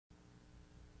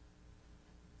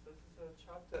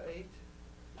chapter 8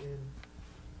 in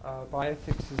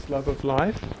Bioethics is Love of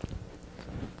Life.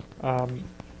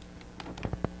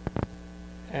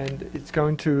 And it's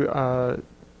going to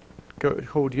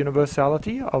called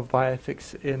Universality of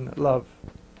Bioethics in Love.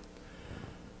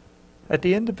 At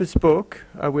the end of this book,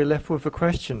 we're left with a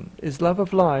question: is love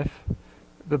of life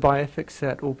the bioethics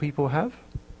that all people have?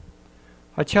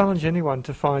 I challenge anyone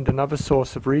to find another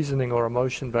source of reasoning or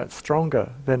emotion that's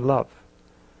stronger than love.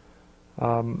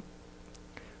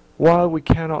 While we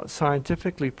cannot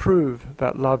scientifically prove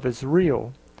that love is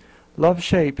real, love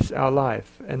shapes our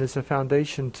life and is a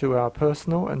foundation to our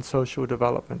personal and social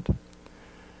development.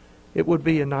 It would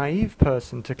be a naive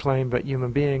person to claim that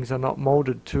human beings are not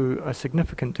molded to a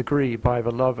significant degree by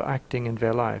the love acting in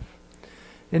their life.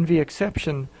 In the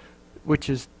exception,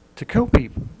 which is to kill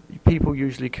people, people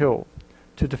usually kill,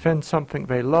 to defend something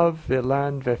they love, their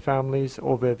land, their families,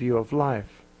 or their view of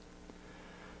life.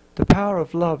 The power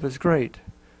of love is great,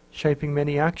 shaping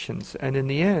many actions, and in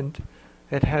the end,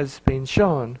 it has been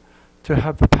shown to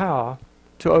have the power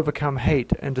to overcome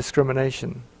hate and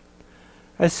discrimination,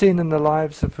 as seen in the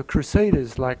lives of the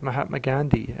crusaders like Mahatma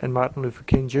Gandhi and Martin Luther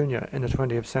King Jr. in the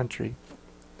 20th century.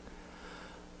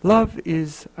 Love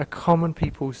is a common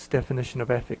people's definition of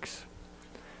ethics,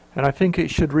 and I think it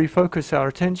should refocus our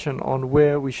attention on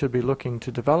where we should be looking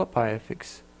to develop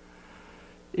bioethics.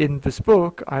 In this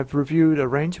book, I've reviewed a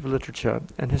range of literature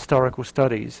and historical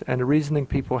studies and the reasoning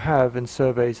people have in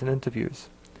surveys and interviews.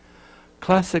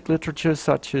 Classic literature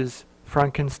such as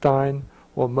Frankenstein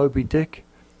or Moby Dick,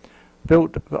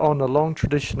 built on a long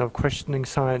tradition of questioning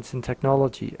science and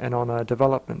technology and on our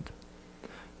development,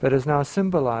 but is now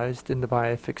symbolized in the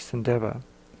bioethics endeavor.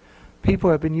 People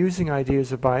have been using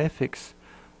ideas of bioethics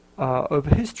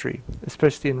over history,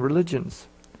 especially in religions.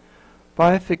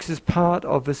 Bioethics is part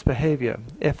of this behavior,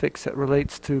 ethics that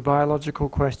relates to biological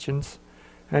questions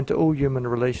and to all human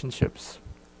relationships.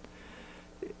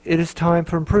 It is time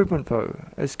for improvement, though.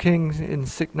 As King in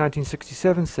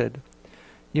 1967 said,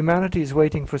 humanity is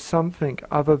waiting for something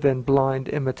other than blind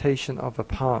imitation of the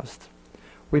past.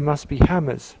 We must be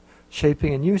hammers,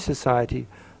 shaping a new society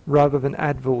rather than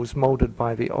advils molded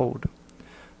by the old.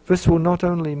 This will not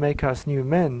only make us new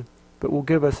men, but will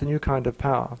give us a new kind of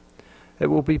power. It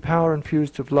will be power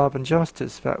infused with love and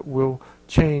justice that will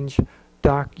change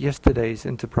dark yesterdays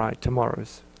into bright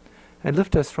tomorrows, and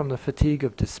lift us from the fatigue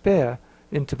of despair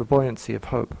into the buoyancy of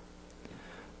hope.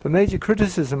 The major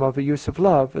criticism of the use of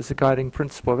love as a guiding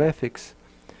principle of ethics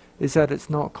is that it's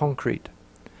not concrete,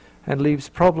 and leaves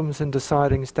problems in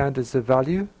deciding standards of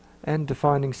value and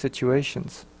defining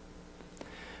situations.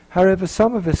 However,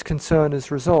 some of this concern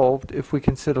is resolved if we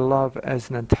consider love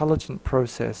as an intelligent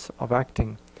process of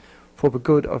acting for the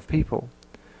good of people,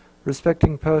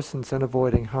 respecting persons and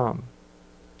avoiding harm.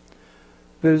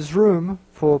 There is room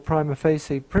for prima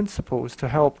facie principles to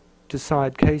help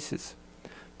decide cases,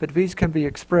 but these can be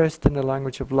expressed in the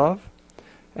language of love,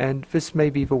 and this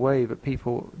may be the way that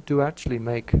people do actually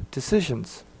make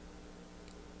decisions.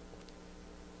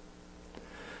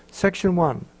 Section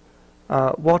 1.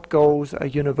 What goals are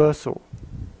universal?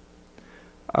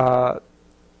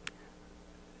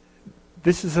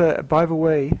 This is, by the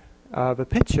way, the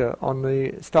picture on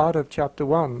the start of chapter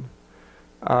 1.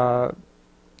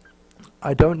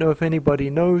 I don't know if anybody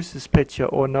knows this picture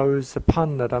or knows the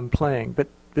pun that I'm playing, but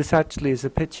this actually is a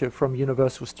picture from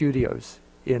Universal Studios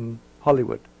in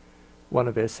Hollywood, one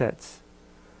of their sets.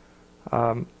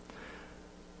 I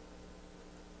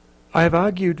have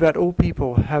argued that all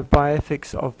people have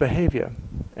bioethics of behavior,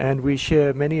 and we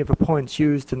share many of the points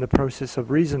used in the process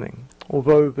of reasoning,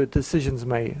 although the decisions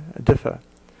may differ.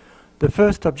 The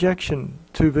first objection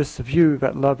to this view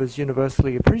that love is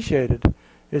universally appreciated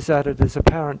is that it is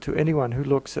apparent to anyone who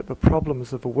looks at the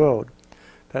problems of the world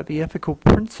that the ethical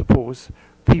principles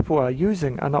people are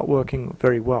using are not working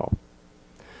very well.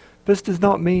 This does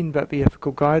not mean that the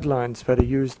ethical guidelines that are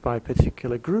used by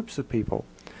particular groups of people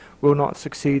will not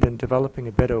succeed in developing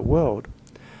a better world,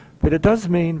 but it does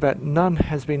mean that none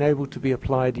has been able to be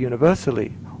applied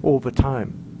universally all the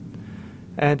time.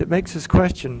 And it makes us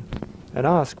question and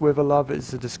ask whether love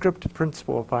is a descriptive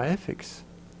principle of bioethics.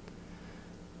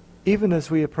 Even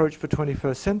as we approach the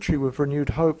 21st century with renewed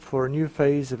hope for a new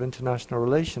phase of international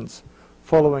relations,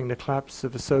 following the collapse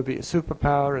of the Soviet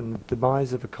superpower and the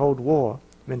demise of the Cold War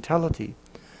mentality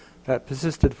that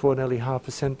persisted for nearly half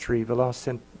a century, the last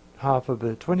half of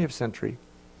the 20th century,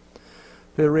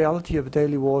 the reality of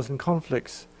daily wars and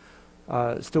conflicts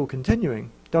still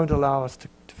continuing don't allow us to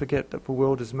forget that the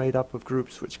world is made up of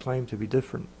groups which claim to be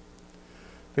different.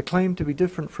 The claim to be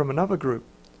different from another group,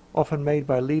 often made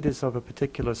by leaders of a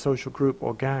particular social group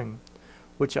or gang,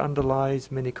 which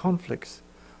underlies many conflicts,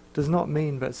 does not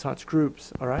mean that such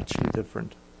groups are actually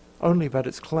different, only that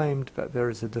it's claimed that there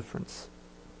is a difference.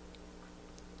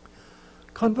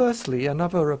 Conversely,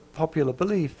 another popular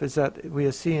belief is that we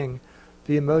are seeing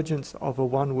the emergence of a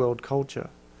one-world culture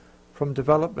from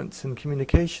developments in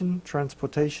communication,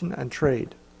 transportation, and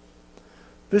trade.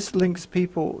 This links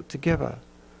people together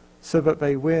so that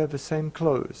they wear the same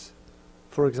clothes,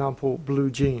 for example, blue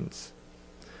jeans.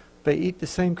 They eat the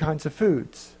same kinds of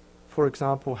foods, for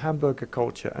example, hamburger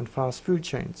culture and fast food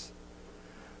chains.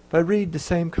 They read the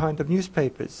same kind of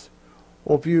newspapers,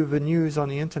 or view the news on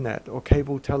the internet or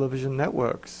cable television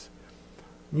networks.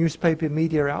 Newspaper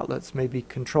media outlets may be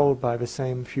controlled by the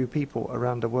same few people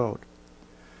around the world.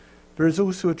 There is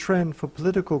also a trend for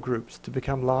political groups to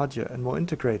become larger and more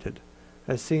integrated,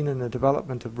 as seen in the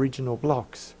development of regional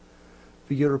blocs,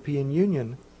 the European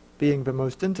Union being the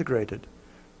most integrated,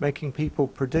 making people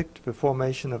predict the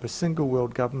formation of a single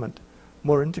world government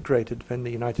more integrated than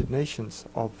the United Nations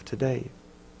of today.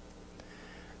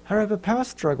 However, power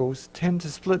struggles tend to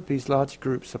split these large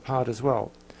groups apart as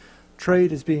well.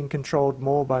 Trade is being controlled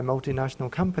more by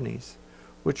multinational companies,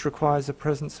 which requires the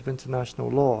presence of international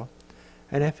law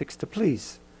and ethics to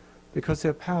police, because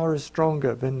their power is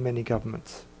stronger than many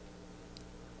governments.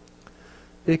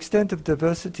 The extent of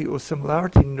diversity or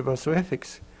similarity in universal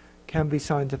ethics can be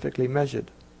scientifically measured,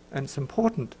 and it's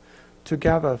important to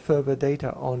gather further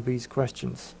data on these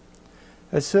questions.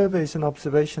 As surveys and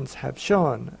observations have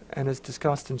shown, and as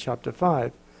discussed in Chapter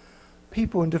 5,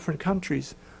 people in different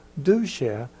countries do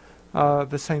share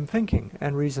the same thinking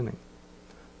and reasoning.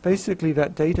 Basically,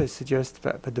 that data suggests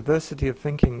that the diversity of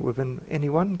thinking within any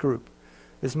one group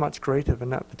is much greater than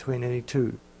that between any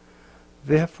two.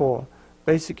 Therefore,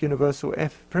 basic universal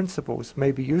principles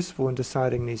may be useful in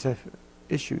deciding these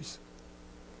issues.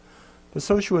 The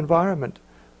social environment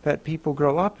that people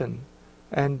grow up in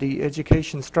and the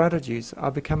education strategies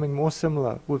are becoming more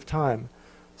similar with time,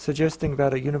 suggesting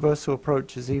that a universal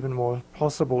approach is even more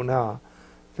possible now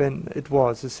than it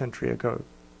was a century ago.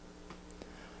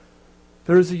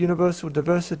 There is a universal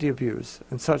diversity of views,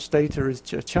 and such data is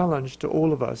a challenge to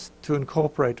all of us to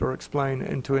incorporate or explain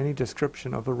into any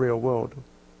description of the real world.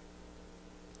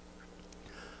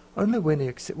 Only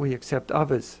when we accept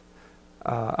others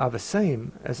are the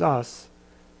same as us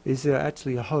is there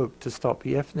actually a hope to stop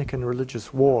the ethnic and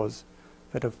religious wars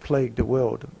that have plagued the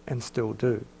world and still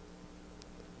do.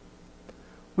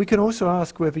 We can also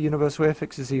ask whether universal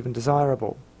ethics is even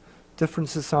desirable. Different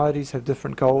societies have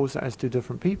different goals, as do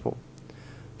different people.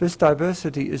 This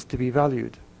diversity is to be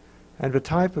valued, and the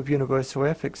type of universal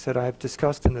ethics that I have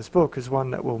discussed in this book is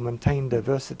one that will maintain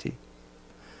diversity.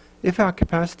 If our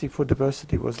capacity for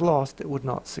diversity was lost, it would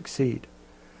not succeed.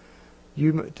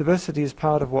 Diversity is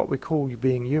part of what we call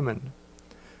being human.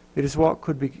 It is what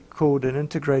could be called an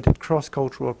integrated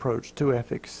cross-cultural approach to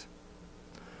ethics.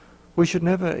 We should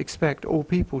never expect all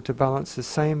people to balance the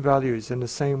same values in the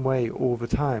same way all the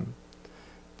time.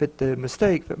 But the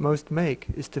mistake that most make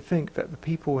is to think that the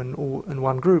people in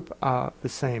one group are the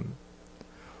same.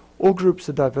 All groups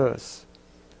are diverse,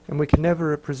 and we can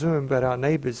never presume that our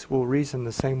neighbors will reason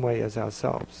the same way as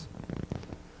ourselves.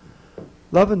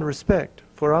 Love and respect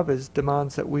for others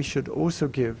demands that we should also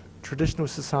give traditional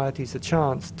societies a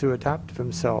chance to adapt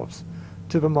themselves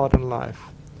to the modern life,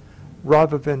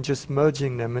 rather than just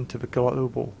merging them into the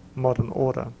global modern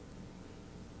order.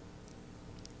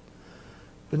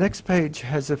 The next page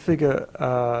has a figure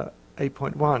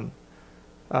 8.1.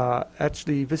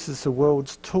 Actually, this is the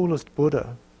world's tallest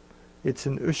Buddha. It's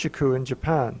in Ushiku in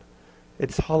Japan.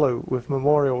 It's hollow with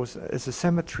memorials as a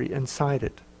cemetery inside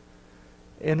it.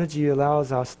 Energy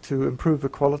allows us to improve the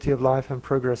quality of life and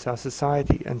progress our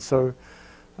society, and so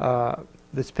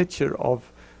this picture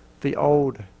of the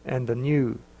old and the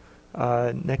new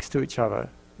next to each other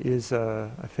is,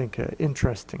 I think,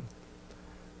 interesting.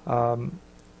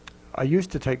 I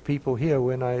used to take people here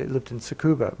when I lived in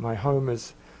Tsukuba. My home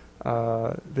is,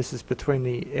 this is between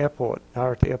the airport,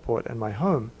 Narita Airport, and my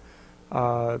home.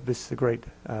 This is a great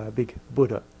big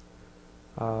Buddha.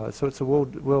 So it's the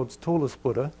world's tallest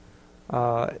Buddha.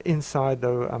 Inside,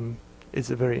 though, is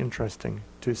very interesting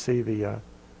to see the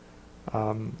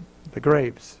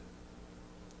graves.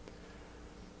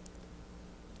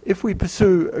 If we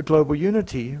pursue a global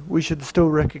unity, we should still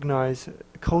recognize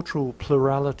cultural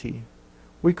plurality.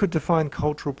 We could define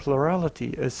cultural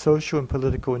plurality as social and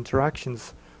political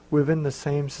interactions within the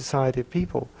same society of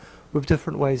people with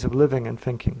different ways of living and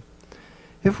thinking.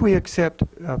 If we accept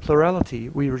plurality,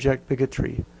 we reject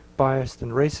bigotry, bias,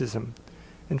 and racism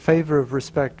in favor of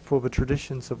respect for the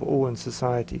traditions of all in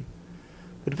society.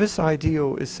 But this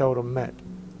ideal is seldom met.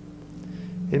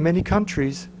 In many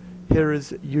countries, Here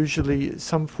is usually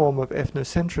some form of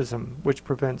ethnocentrism which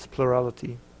prevents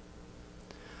plurality.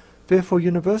 Therefore,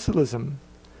 universalism,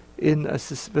 in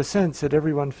the sense that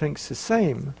everyone thinks the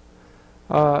same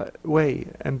way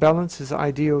and balances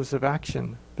ideals of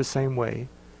action the same way,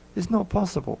 is not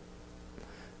possible.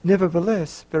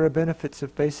 Nevertheless, there are benefits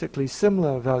if basically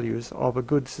similar values of a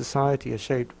good society are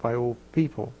shaped by all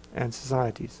people and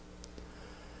societies.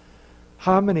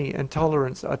 Harmony and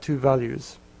tolerance are two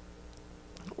values.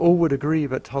 All would agree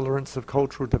that tolerance of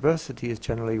cultural diversity is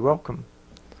generally welcome.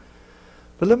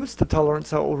 The limits to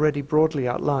tolerance are already broadly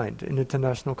outlined in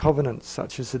international covenants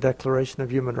such as the Declaration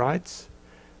of Human Rights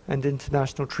and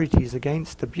international treaties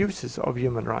against abuses of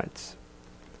human rights.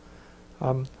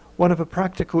 One of the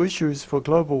practical issues for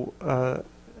global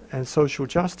and social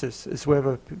justice is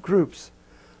whether groups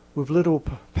with little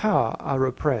power are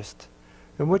oppressed,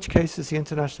 in which cases the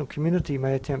international community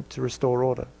may attempt to restore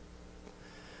order.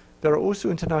 There are also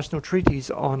international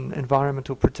treaties on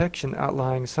environmental protection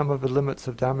outlining some of the limits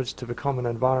of damage to the common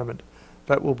environment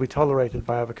that will be tolerated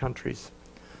by other countries,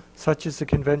 such as the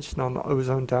Convention on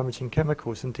Ozone-Damaging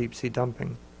Chemicals and Deep-Sea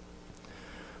Dumping.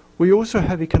 We also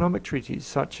have economic treaties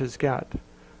such as GATT,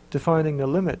 defining the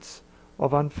limits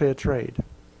of unfair trade.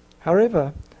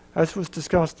 However, as was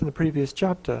discussed in the previous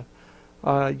chapter,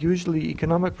 usually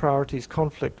economic priorities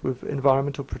conflict with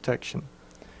environmental protection,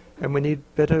 and we need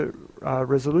better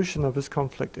resolution of this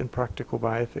conflict in practical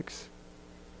bioethics.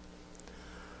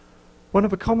 One of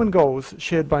the common goals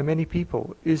shared by many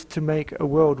people is to make a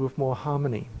world with more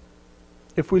harmony.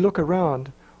 If we look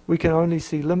around, we can only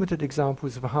see limited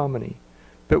examples of harmony,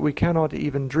 but we cannot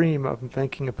even dream of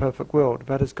making a perfect world.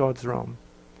 That is God's realm.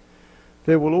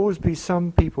 There will always be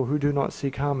some people who do not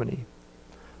seek harmony.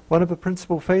 One of the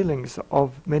principal failings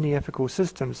of many ethical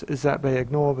systems is that they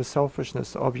ignore the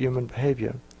selfishness of human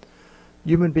behavior.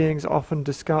 Human beings often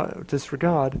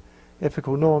disregard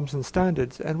ethical norms and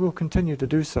standards and will continue to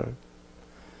do so.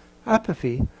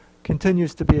 Apathy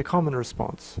continues to be a common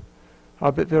response,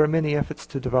 but there are many efforts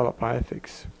to develop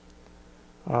bioethics.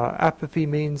 Apathy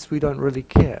means we don't really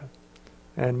care,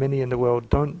 and many in the world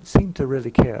don't seem to really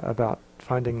care about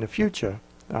finding the future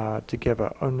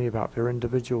together, only about their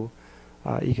individual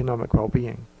economic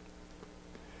well-being.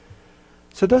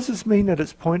 So does this mean that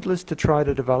it's pointless to try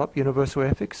to develop universal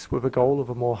ethics with a goal of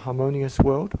a more harmonious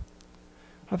world?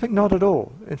 I think not at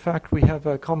all. In fact, we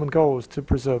have common goals to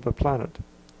preserve the planet.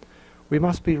 We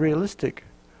must be realistic,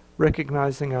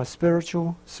 recognizing our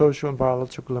spiritual, social, and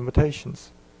biological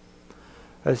limitations.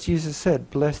 As Jesus said,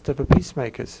 blessed are the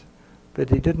peacemakers, but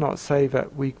he did not say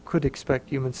that we could expect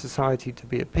human society to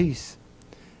be at peace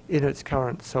in its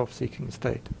current self-seeking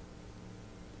state.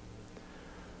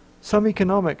 Some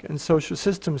economic and social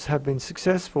systems have been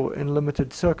successful in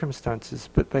limited circumstances,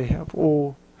 but they have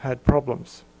all had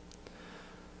problems.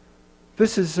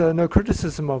 This is no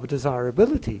criticism of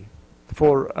desirability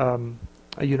for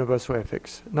a universal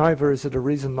ethics. Neither is it a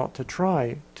reason not to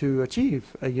try to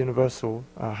achieve a universal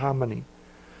harmony.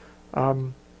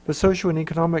 The social and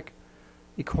economic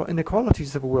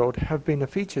inequalities of the world have been a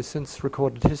feature since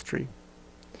recorded history,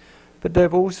 but they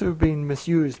have also been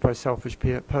misused by selfish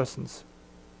persons.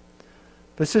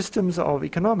 The systems of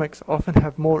economics often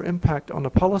have more impact on the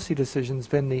policy decisions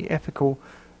than the ethical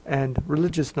and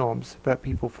religious norms that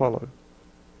people follow.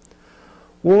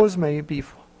 Wars may be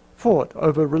fought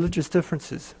over religious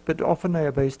differences, but often they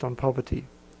are based on poverty.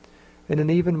 In an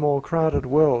even more crowded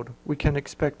world, we can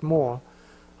expect more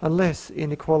unless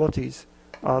inequalities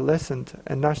are lessened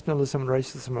and nationalism and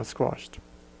racism are squashed.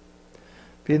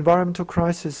 The environmental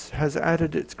crisis has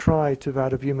added its cry to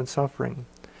that of human suffering,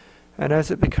 and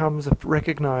as it becomes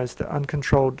recognized that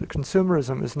uncontrolled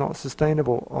consumerism is not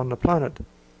sustainable on the planet,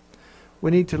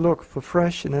 we need to look for a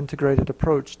fresh and integrated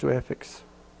approach to ethics.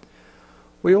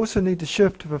 We also need to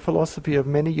shift the philosophy of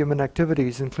many human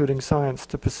activities, including science,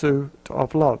 to pursuit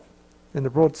of love, in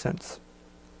the broad sense.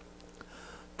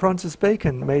 Francis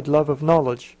Bacon made love of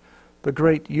knowledge the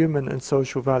great human and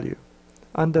social value.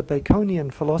 Under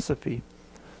Baconian philosophy,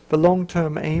 the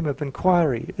long-term aim of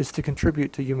inquiry is to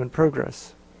contribute to human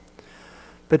progress.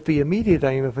 But the immediate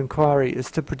aim of inquiry is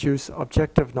to produce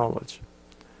objective knowledge,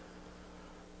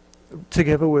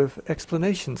 together with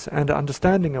explanations and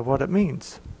understanding of what it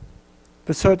means.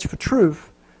 The search for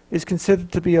truth is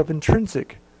considered to be of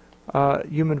intrinsic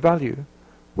human value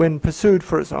when pursued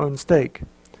for its own sake,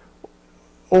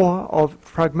 or of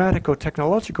pragmatic or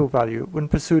technological value when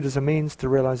pursued as a means to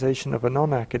realization of a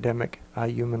non-academic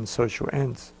human social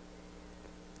ends.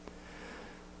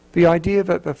 The idea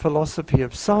that the philosophy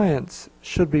of science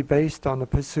should be based on the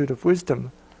pursuit of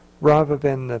wisdom rather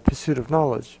than the pursuit of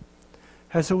knowledge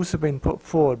has also been put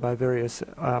forward by various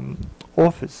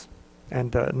authors.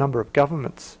 and a number of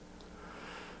governments.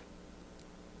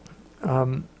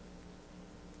 The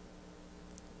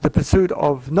pursuit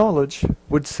of knowledge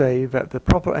would say that the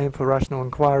proper aim for rational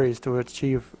inquiry is to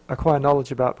acquire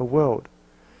knowledge about the world.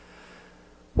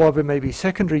 While there may be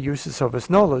secondary uses of this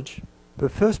knowledge, the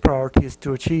first priority is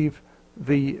to achieve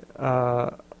the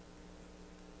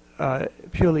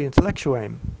purely intellectual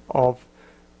aim of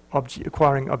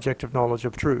acquiring objective knowledge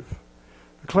of truth.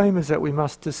 The claim is that we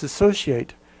must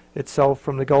disassociate itself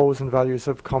from the goals and values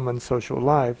of common social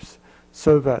lives,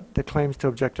 so that the claims to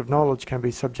objective knowledge can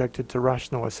be subjected to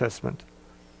rational assessment.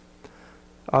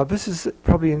 This is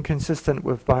probably inconsistent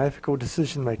with bioethical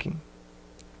decision-making,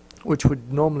 which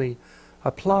would normally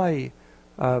apply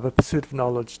the pursuit of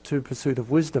knowledge to pursuit of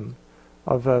wisdom,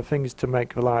 of things to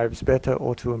make our lives better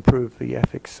or to improve the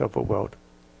ethics of the world.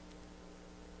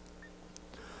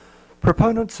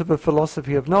 Proponents of a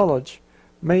philosophy of knowledge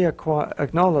may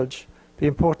acknowledge the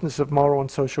importance of moral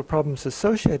and social problems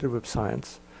associated with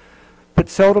science, but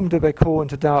seldom do they call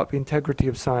into doubt the integrity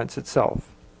of science itself,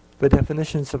 the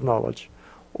definitions of knowledge,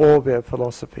 or their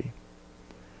philosophy.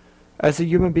 As a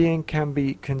human being can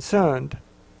be concerned,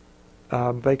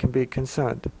 they can be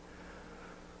concerned.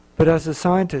 But as a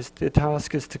scientist, their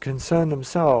task is to concern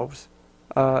themselves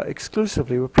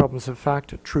exclusively with problems of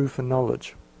fact, truth, and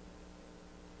knowledge.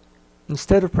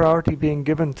 Instead of priority being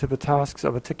given to the tasks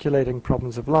of articulating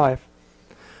problems of life,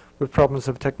 with problems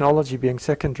of technology being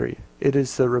secondary, it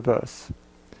is the reverse.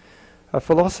 A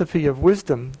philosophy of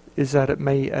wisdom is that it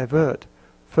may avert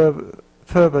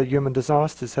further human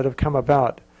disasters that have come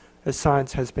about as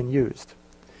science has been used.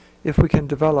 If we can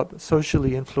develop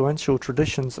socially influential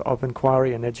traditions of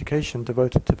inquiry and education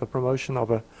devoted to the promotion of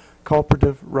a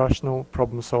cooperative, rational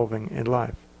problem-solving in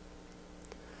life.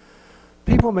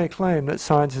 People may claim that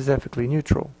science is ethically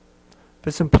neutral.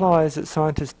 This implies that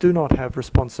scientists do not have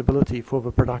responsibility for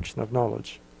the production of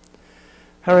knowledge.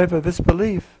 However, this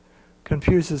belief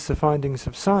confuses the findings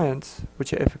of science,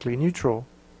 which are ethically neutral,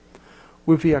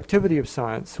 with the activity of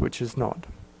science, which is not.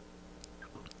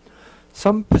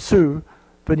 Some pursue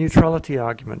the neutrality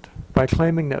argument by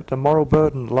claiming that the moral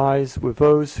burden lies with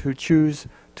those who choose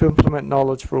to implement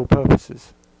knowledge for all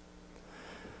purposes.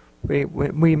 We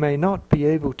may not be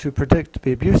able to predict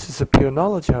the abuses of pure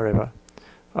knowledge, however.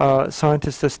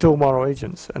 Scientists are still moral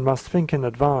agents and must think in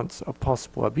advance of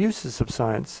possible abuses of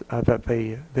science that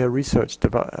their research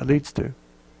leads to.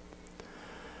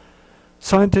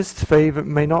 Scientists, they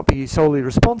may not be solely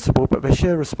responsible, but they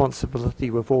share responsibility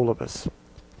with all of us.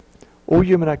 All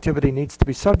human activity needs to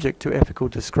be subject to ethical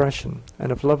discretion,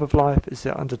 and if love of life is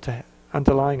the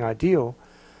underlying ideal,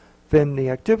 then the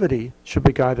activity should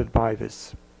be guided by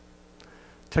this.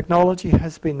 Technology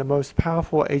has been the most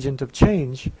powerful agent of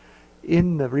change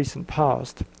in the recent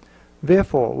past.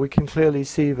 Therefore, we can clearly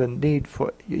see the need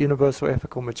for universal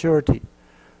ethical maturity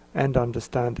and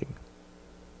understanding.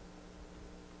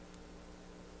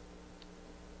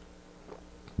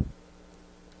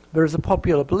 There is a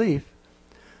popular belief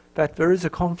that there is a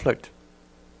conflict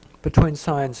between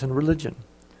science and religion,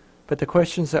 but the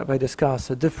questions that they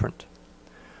discuss are different.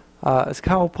 As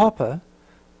Karl Popper,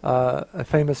 a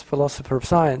famous philosopher of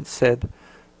science, said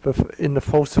in the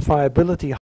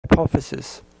falsifiability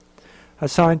hypothesis, a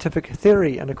scientific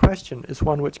theory and a question is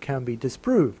one which can be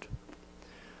disproved.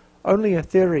 Only a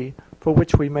theory for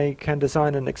which we can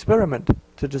design an experiment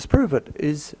to disprove it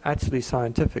is actually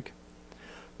scientific.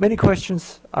 Many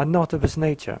questions are not of this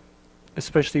nature,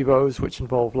 especially those which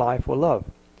involve life or love,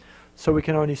 so we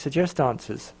can only suggest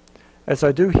answers, as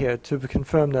I do here, to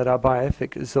confirm that our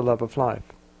bioethic is the love of life.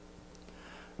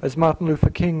 As Martin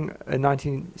Luther King in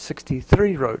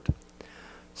 1963 wrote,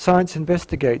 "Science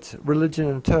investigates, religion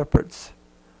interprets.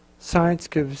 Science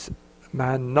gives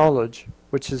man knowledge,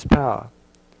 which is power.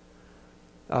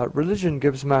 Religion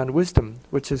gives man wisdom,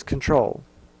 which is control.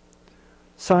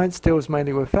 Science deals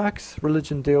mainly with facts,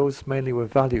 religion deals mainly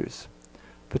with values.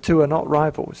 The two are not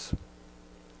rivals."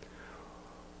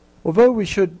 Although we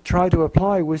should try to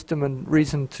apply wisdom and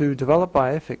reason to develop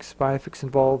bioethics, bioethics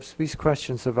involves these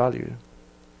questions of value.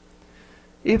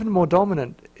 Even more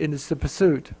dominant is the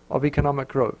pursuit of economic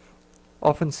growth,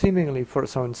 often seemingly for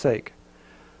its own sake.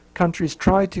 Countries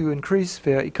try to increase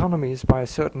their economies by a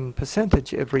certain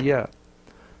percentage every year,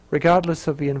 regardless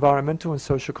of the environmental and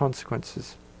social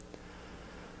consequences.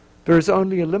 There is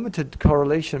only a limited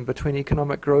correlation between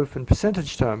economic growth in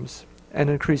percentage terms and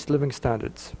increased living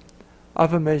standards.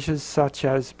 Other measures such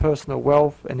as personal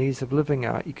wealth and ease of living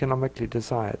are economically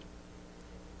desired.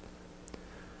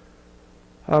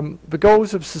 The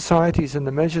goals of societies and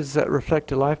the measures that reflect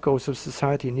the life goals of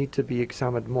society need to be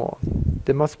examined more.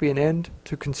 There must be an end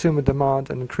to consumer demand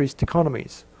and increased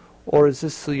economies, Or is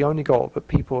this the only goal that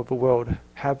people of the world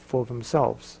have for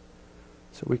themselves?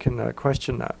 So we can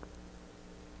question that.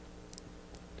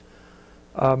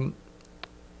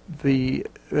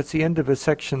 That's the end of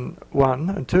section 1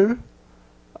 and 2.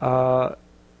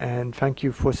 And thank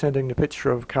you for sending the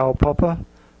picture of Karl Popper,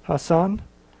 Hassan.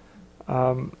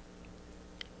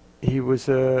 He was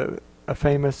a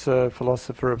famous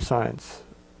philosopher of science,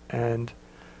 and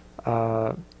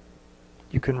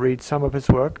you can read some of his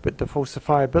work, but the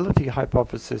falsifiability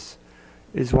hypothesis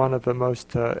is one of the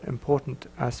most important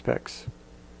aspects.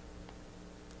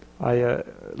 I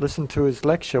listened to his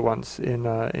lecture once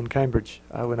in Cambridge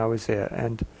when I was there,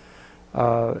 and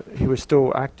he was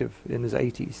still active in his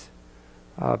 80s,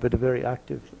 but a very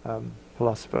active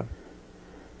philosopher.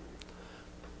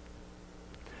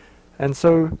 And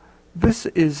so this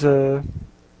is, in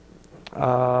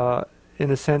a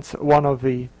sense, one of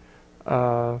the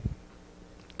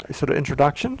sort of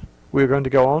introduction. We're going to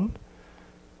go on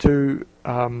to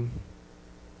the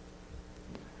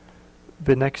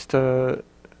next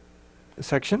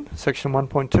section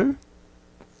 1.2.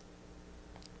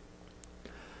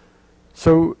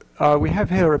 So we have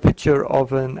here a picture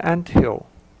of an ant hill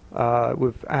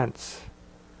with ants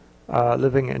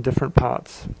living in different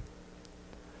parts.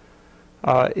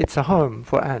 It's a home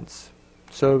for ants.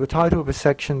 So the title of the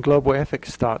section, Global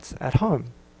Ethics, starts at home.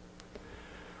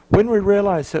 When we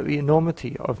realize that the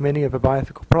enormity of many of the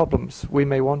bioethical problems we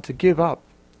may want to give up,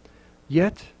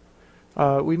 yet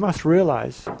we must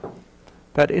realize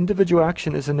that individual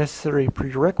action is a necessary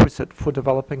prerequisite for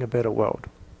developing a better world.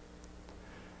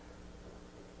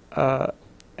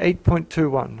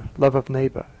 8.21, Love of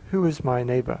Neighbor. Who is my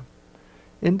neighbor?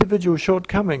 Individual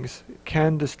shortcomings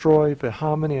can destroy the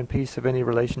harmony and peace of any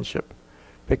relationship,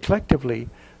 but collectively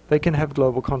they can have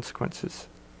global consequences.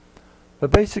 The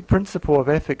basic principle of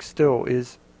ethics still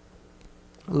is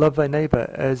love thy neighbor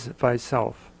as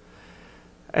thyself.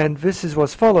 And this is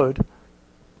what's followed.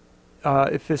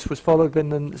 If this was followed, then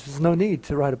there's no need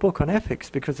to write a book on ethics,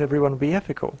 because everyone will be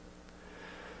ethical.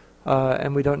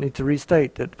 And we don't need to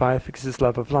restate that bioethics is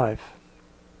love of life.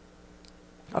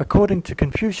 According to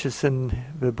Confucius in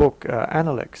the book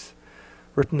Analects,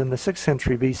 written in the 6th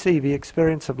century BC, the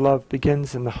experience of love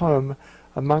begins in the home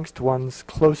amongst one's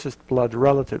closest blood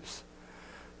relatives.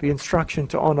 The instruction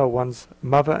to honor one's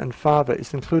mother and father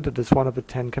is included as one of the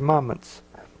 10 Commandments.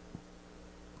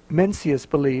 Mencius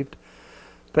believed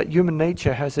that human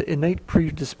nature has an innate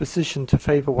predisposition to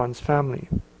favor one's family,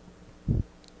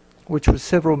 which was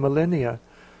several millennia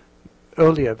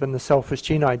earlier than the selfish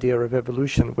gene idea of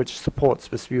evolution, which supports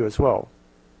this view as well.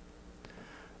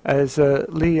 As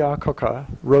Lee Iacocca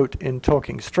wrote in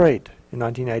Talking Straight in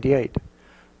 1988,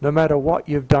 no matter what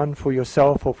you've done for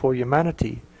yourself or for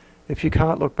humanity, if you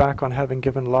can't look back on having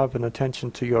given love and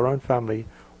attention to your own family,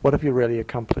 what have you really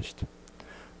accomplished?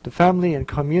 The family and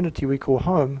community we call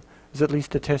home is at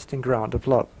least a testing ground of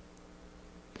love.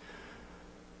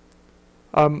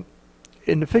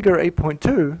 In the figure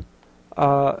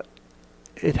 8.2,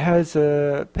 it has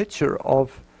a picture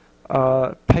of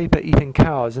paper-eating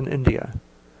cows in India.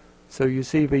 So you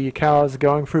see the cows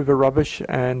going through the rubbish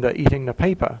and eating the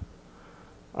paper.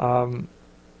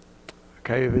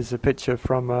 Okay, there's a picture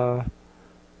from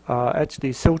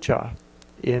actually Silchar.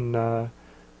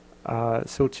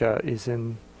 Silchar is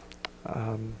in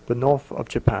the north of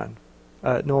Japan,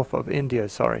 north of India,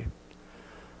 sorry.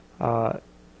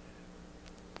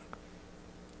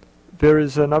 There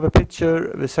is another picture.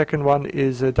 The second one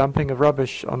is a dumping of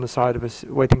rubbish on the side of us,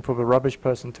 waiting for the rubbish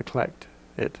person to collect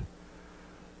it.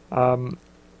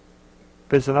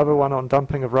 There's another one on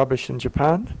dumping of rubbish in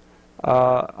Japan.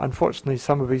 Unfortunately,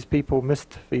 some of these people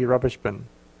missed the rubbish bin,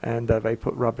 and they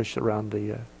put rubbish around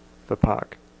the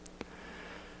park.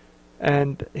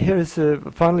 And here's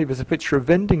finally there's a picture of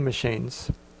vending machines,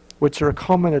 which are a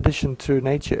common addition to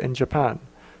nature in Japan.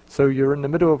 So you're in the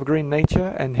middle of a green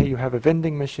nature, and here you have a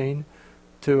vending machine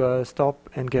to stop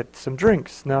and get some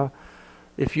drinks. Now,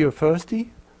 if you're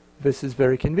thirsty, this is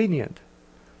very convenient.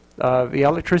 The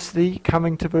electricity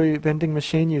coming to the vending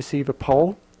machine, you see the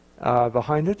pole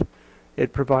behind it.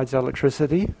 It provides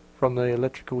electricity from the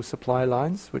electrical supply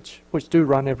lines, which do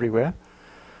run everywhere.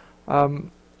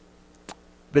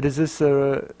 But is this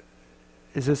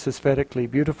aesthetically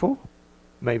beautiful?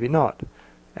 Maybe not.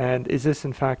 And is this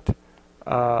in fact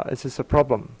is this a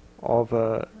problem of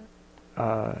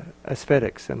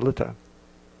aesthetics and litter?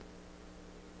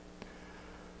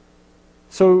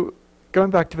 So,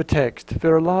 going back to the text,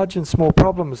 there are large and small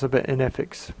problems in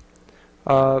ethics.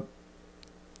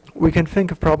 We can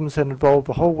think of problems that involve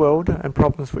the whole world and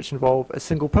problems which involve a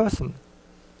single person.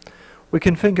 We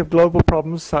can think of global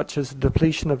problems such as the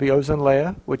depletion of the ozone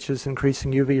layer, which is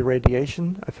increasing UV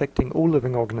radiation, affecting all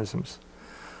living organisms.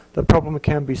 The problem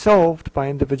can be solved by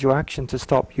individual action to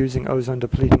stop using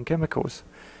ozone-depleting chemicals,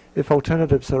 if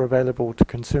alternatives are available to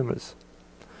consumers.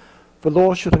 The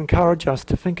law should encourage us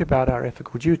to think about our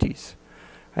ethical duties,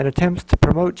 and attempts to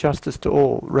promote justice to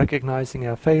all, recognizing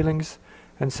our failings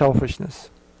and selfishness.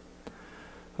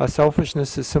 Our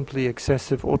selfishness is simply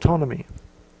excessive autonomy.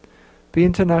 The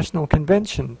International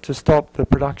Convention to stop the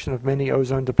production of many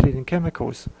ozone-depleting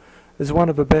chemicals is one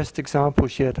of the best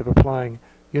examples yet of applying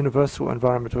universal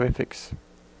environmental ethics.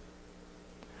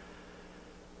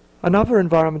 Another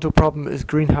environmental problem is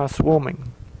greenhouse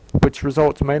warming, which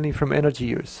results mainly from energy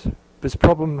use. This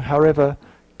problem, however,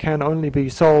 can only be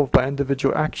solved by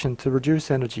individual action to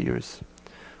reduce energy use.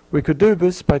 We could do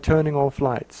this by turning off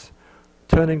lights,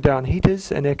 turning down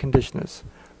heaters and air conditioners,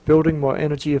 building more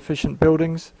energy-efficient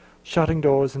buildings, shutting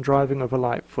doors and driving with a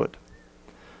light foot.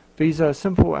 These are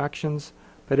simple actions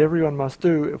that everyone must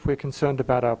do if we're concerned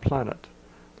about our planet,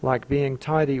 like being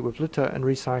tidy with litter and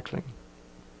recycling.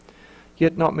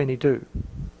 Yet not many do.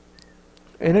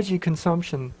 Energy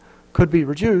consumption could be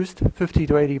reduced 50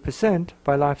 to 80%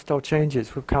 by lifestyle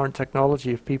changes with current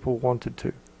technology if people wanted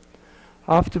to.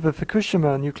 After the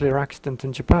Fukushima nuclear accident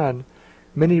in Japan,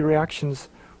 many reactors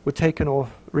were taken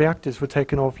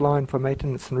offline for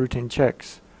maintenance and routine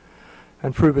checks.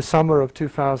 And through the summer of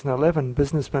 2011,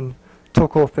 businessmen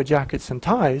took off their jackets and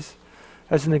ties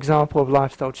as an example of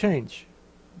lifestyle change.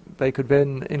 They could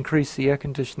then increase the air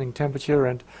conditioning temperature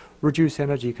and reduce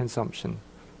energy consumption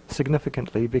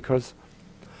significantly because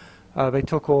they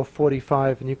took off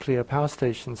 45 nuclear power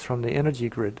stations from the energy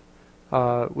grid,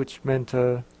 which meant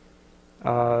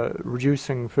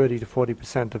reducing 30 to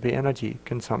 40% of the energy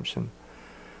consumption.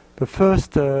 The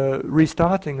first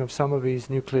restarting of some of these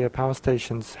nuclear power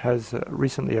stations has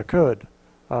recently occurred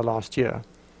last year,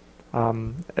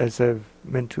 as they've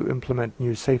meant to implement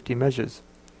new safety measures.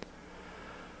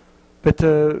 But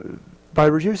by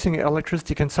reducing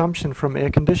electricity consumption from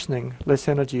air conditioning, less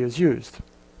energy is used.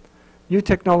 New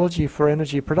technology for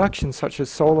energy production, such as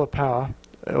solar power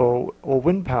or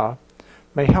wind power,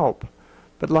 may help,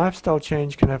 but lifestyle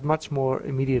change can have much more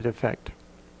immediate effect.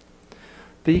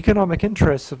 The economic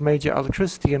interests of major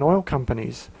electricity and oil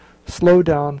companies slow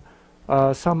down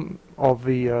some of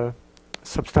the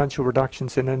substantial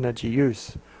reductions in energy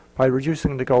use by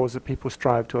reducing the goals that people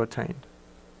strive to attain.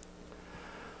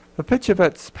 The picture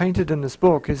that's painted in this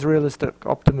book is realistic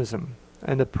optimism,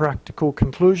 and the practical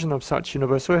conclusion of such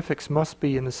universal ethics must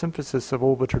be in the synthesis of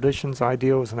all the traditions,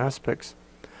 ideals, and aspects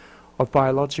of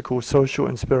biological, social,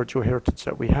 and spiritual heritage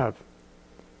that we have.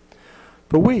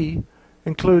 The we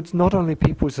includes not only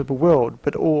peoples of the world,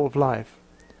 but all of life.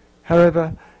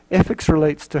 However, ethics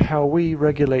relates to how we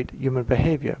regulate human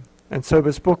behavior, and so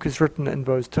this book is written in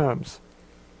those terms.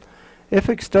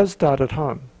 Ethics does start at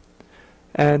home,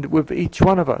 and with each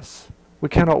one of us, we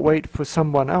cannot wait for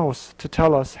someone else to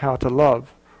tell us how to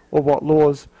love or what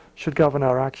laws should govern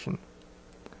our action.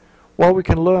 While we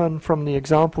can learn from the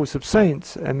examples of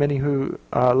saints and many who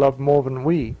love more than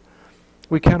we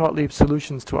cannot leave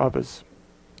solutions to others.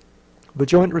 The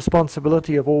joint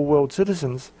responsibility of all world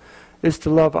citizens is to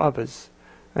love others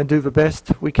and do the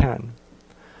best we can,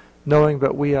 knowing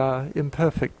that we are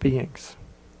imperfect beings.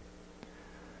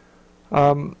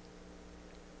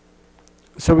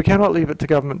 So we cannot leave it to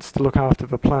governments to look after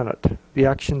the planet. The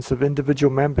actions of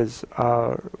individual members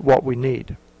are what we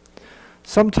need.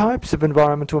 Some types of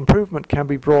environmental improvement can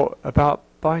be brought about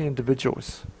by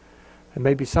individuals, and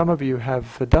maybe some of you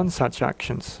have done such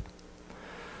actions.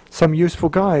 Some useful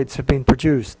guides have been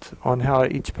produced on how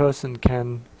each person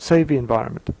can save the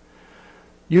environment.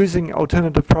 Using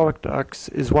alternative products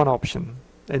is one option.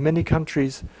 In many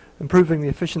countries, improving the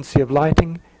efficiency of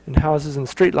lighting in houses and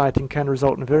street lighting can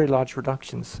result in very large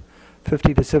reductions,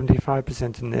 50 to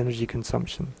 75% in energy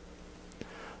consumption.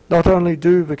 Not only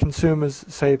do the consumers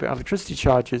save electricity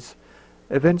charges,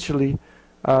 eventually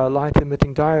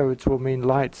light-emitting diodes will mean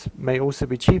lights may also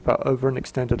be cheaper over an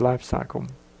extended life cycle.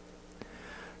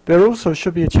 There also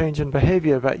should be a change in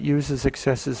behavior that uses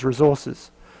excess resources,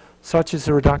 such as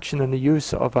a reduction in the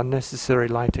use of unnecessary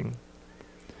lighting.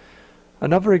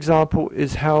 Another example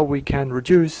is how we can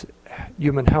reduce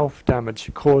human health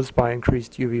damage caused by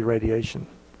increased UV radiation.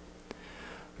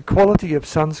 The quality of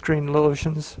sunscreen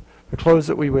lotions, the clothes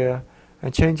that we wear,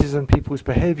 and changes in people's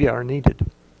behavior are needed.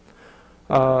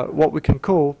 What we can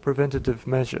call preventative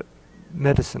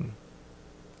medicine.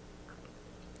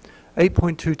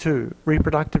 8.22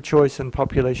 Reproductive choice and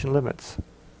population limits.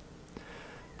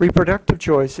 Reproductive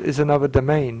choice is another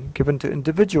domain given to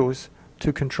individuals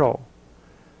to control.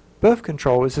 Birth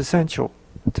control is essential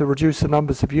to reduce the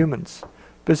numbers of humans.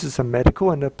 This is a medical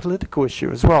and a political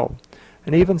issue as well,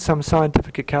 and even some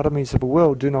scientific academies of the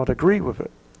world do not agree with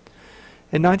it.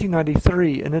 In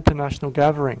 1993, an international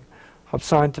gathering of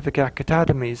scientific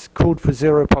academies called for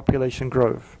zero population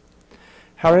growth.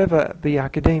 However, the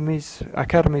academies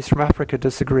from Africa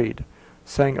disagreed,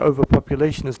 saying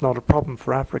overpopulation is not a problem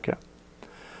for Africa.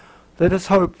 Let us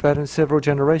hope that in several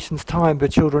generations' time the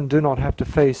children do not have to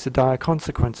face the dire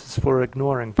consequences for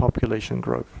ignoring population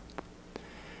growth.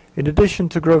 In addition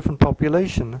to growth in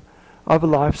population, other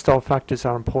lifestyle factors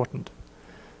are important.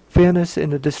 Fairness in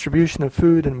the distribution of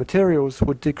food and materials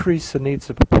would decrease the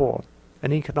needs of the poor,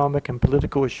 an economic and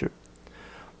political issue.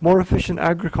 More efficient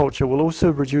agriculture will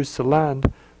also reduce the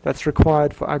land that's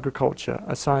required for agriculture,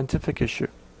 a scientific issue.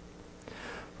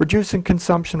 Reducing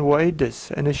consumption will aid this,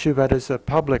 an issue that as a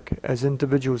public, as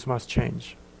individuals must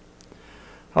change.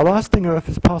 A lasting earth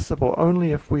is possible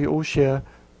only if we all share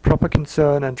proper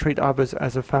concern and treat others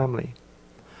as a family.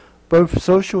 Both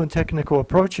social and technical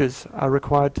approaches are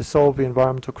required to solve the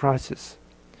environmental crisis.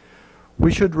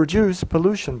 We should reduce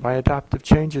pollution by adaptive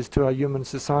changes to our human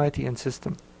society and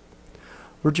system.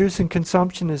 Reducing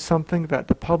consumption is something that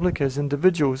the public as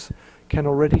individuals can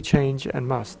already change and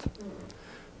must.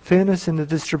 Fairness in the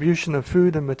distribution of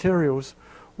food and materials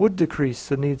would decrease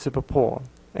the needs of the poor,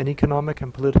 an economic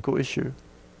and political issue.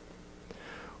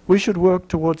 We should work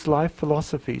towards life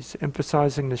philosophies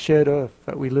emphasizing the shared earth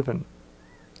that we live in.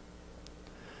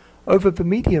 Over the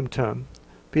medium term,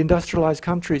 the industrialized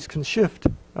countries can shift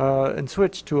and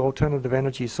switch to alternative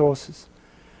energy sources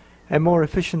and more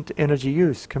efficient energy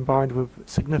use combined with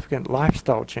significant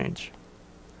lifestyle change.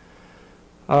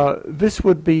 This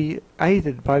would be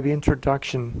aided by the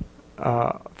introduction,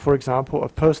 for example,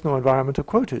 of personal environmental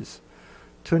quotas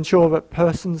to ensure that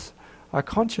persons are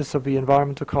conscious of the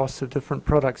environmental costs of different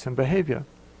products and behavior.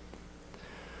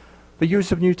 The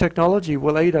use of new technology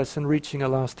will aid us in reaching a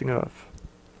lasting earth.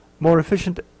 More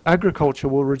efficient agriculture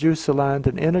will reduce the land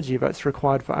and energy that's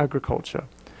required for agriculture,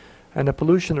 and the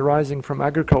pollution arising from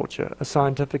agriculture, a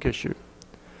scientific issue.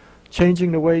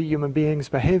 Changing the way human beings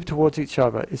behave towards each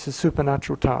other is a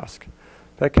supernatural task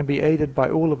that can be aided by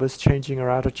all of us changing our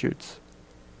attitudes.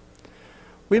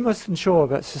 We must ensure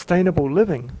that sustainable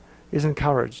living is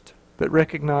encouraged, but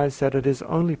recognize that it is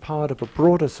only part of a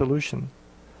broader solution.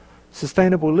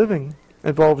 Sustainable living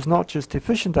involves not just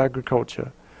efficient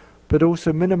agriculture, but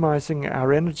also minimizing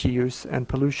our energy use and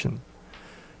pollution.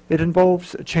 It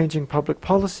involves changing public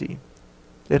policy.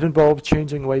 It involves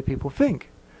changing the way people think,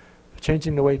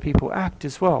 changing the way people act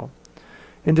as well.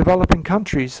 In developing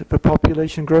countries, the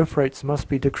population growth rates must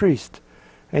be decreased,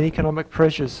 and economic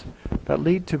pressures that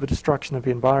lead to the destruction of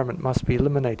the environment must be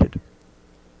eliminated.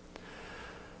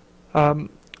 Human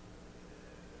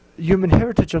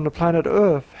heritage on the planet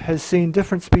Earth has seen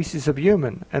different species of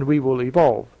human, and we will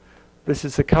evolve. This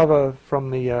is a cover from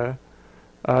the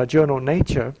journal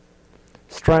Nature.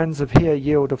 Strands of hair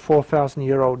yield a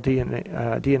 4,000-year-old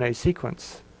DNA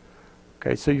sequence.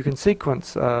 Okay, so you can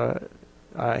sequence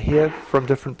hair from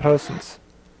different persons.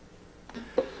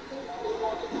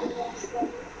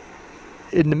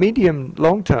 In the medium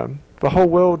long term, the whole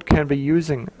world can be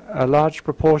using a large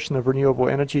proportion of renewable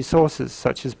energy sources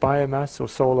such as biomass or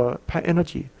solar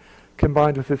energy,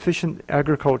 combined with efficient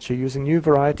agriculture using new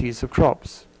varieties of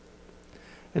crops.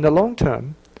 In the long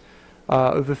term,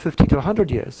 over 50 to 100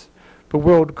 years, the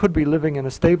world could be living in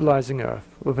a stabilizing Earth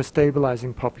with a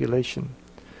stabilizing population.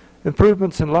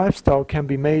 Improvements in lifestyle can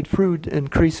be made through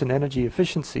increase in energy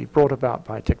efficiency brought about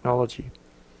by technology,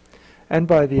 and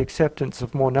by the acceptance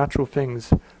of more natural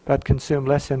things that consume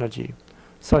less energy,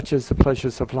 such as the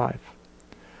pleasures of life.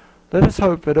 Let us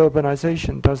hope that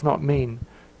urbanization does not mean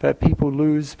that people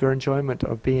lose their enjoyment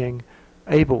of being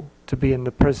able to be in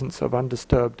the presence of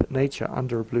undisturbed nature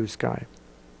under a blue sky.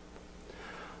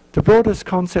 The broadest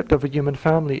concept of a human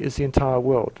family is the entire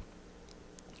world,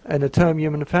 and the term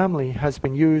human family has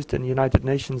been used in United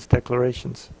Nations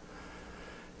declarations.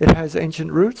 It has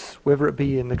ancient roots, whether it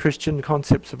be in the Christian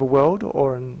concepts of a world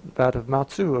or in that of Lao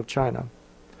Tzu of China.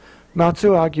 Lao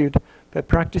Tzu argued that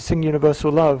practicing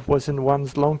universal love was in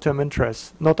one's long-term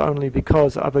interests, not only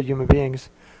because other human beings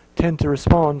tend to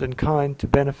respond in kind to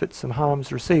benefits and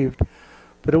harms received,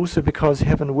 but also because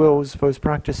heaven wills those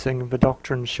practicing the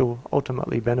doctrine shall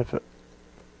ultimately benefit.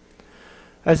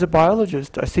 As a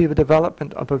biologist, I see the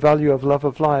development of a value of love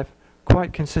of life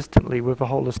quite consistently with a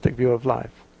holistic view of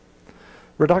life.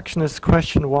 Reductionists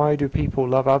question why do people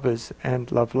love others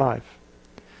and love life.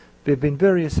 There have been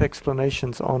various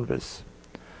explanations on this.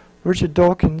 Richard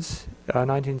Dawkins,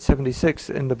 1976,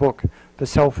 in the book The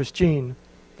Selfish Gene,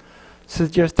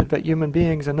 suggested that human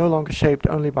beings are no longer shaped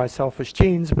only by selfish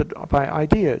genes, but by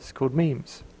ideas called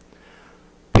memes.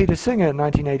 Peter Singer in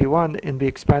 1981 in The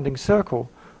Expanding Circle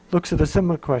looks at a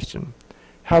similar question: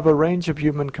 how the range of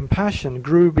human compassion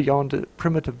grew beyond the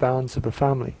primitive bounds of a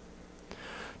family,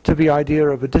 to the idea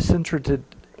of a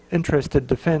interested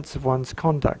defense of one's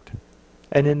conduct.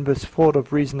 And in this thought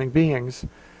of reasoning beings,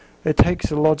 it takes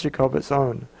a logic of its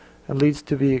own and leads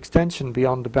to the extension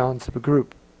beyond the bounds of a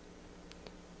group.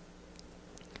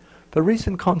 The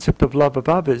recent concept of love of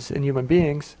others in human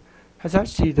beings has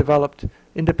actually developed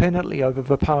independently over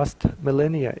the past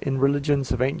millennia in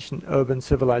religions of ancient urban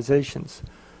civilizations,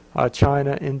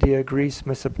 China, India, Greece,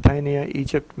 Mesopotamia,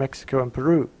 Egypt, Mexico, and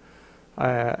Peru.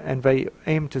 And they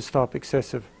aim to stop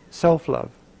excessive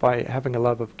self-love by having a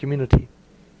love of community.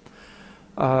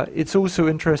 It's also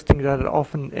interesting that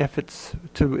often efforts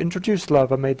to introduce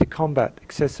love are made to combat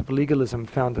excessive legalism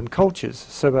found in cultures,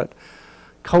 so that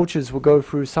cultures will go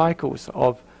through cycles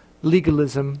of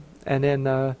legalism and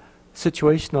then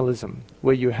situationalism,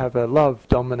 where you have a love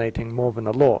dominating more than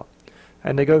a law.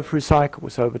 And they go through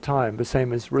cycles over time, the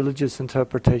same as religious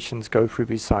interpretations go through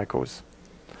these cycles.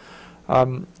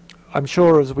 I'm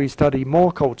sure as we study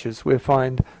more cultures, we'll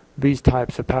find these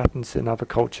types of patterns in other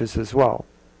cultures as well.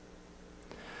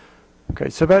 Okay,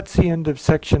 so that's the end of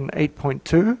section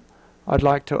 8.2. I'd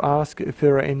like to ask if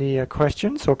there are any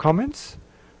questions or comments.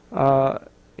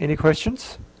 Any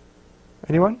questions?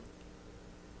 Anyone?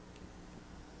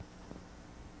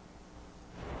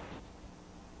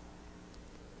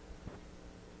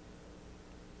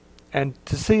 And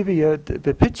to see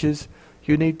the pictures,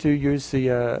 you need to use the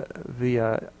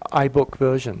iBook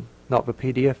version, not the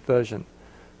PDF version.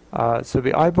 So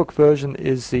the iBook version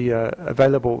is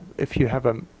available if you have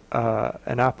an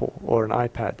Apple or an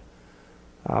iPad.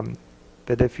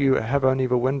 But if you have only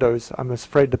the Windows, I'm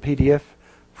afraid the PDF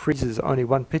freezes only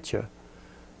one picture.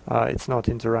 It's not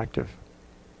interactive.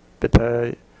 But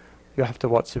you have to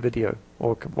watch the video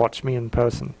or watch me in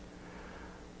person.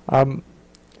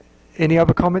 Any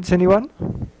other comments, anyone?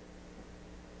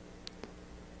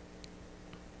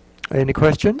 Any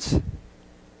questions?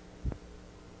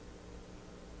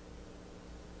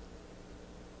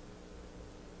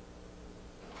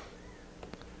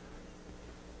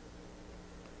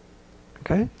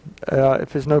 Okay.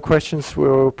 If there's no questions,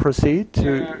 we'll proceed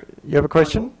to... You have a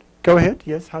question? Go ahead.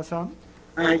 Yes, Hassan?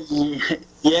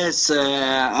 Yes,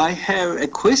 I have a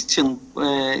question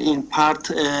in part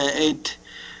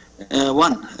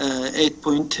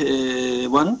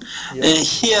 8.1.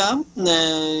 Here,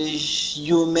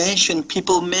 you mentioned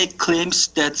people make claims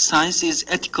that science is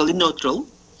ethically neutral.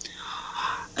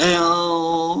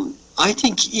 I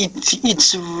think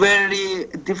it's a very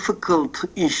difficult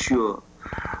issue.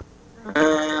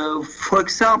 For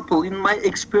example, in my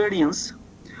experience,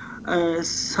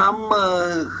 some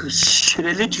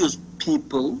religious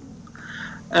people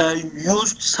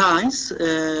used science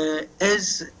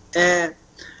as a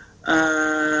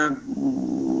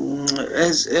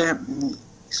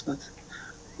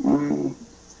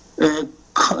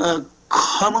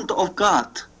command of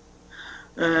God,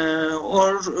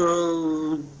 or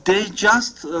they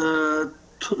just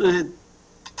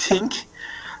think.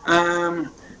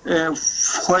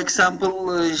 For example,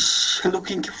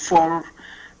 looking for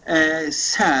a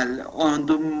cell on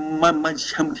the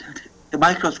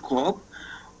microscope,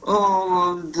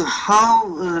 how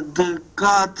the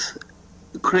God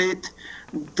create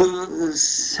the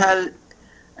cell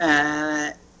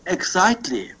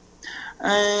exactly.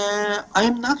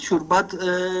 I'm not sure, but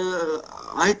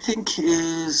I think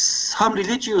some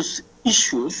religious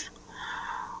issues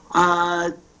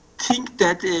think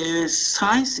that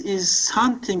science is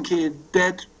something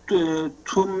that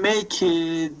to make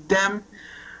them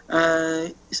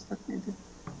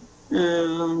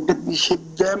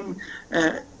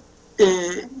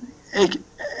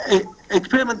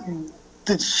experiment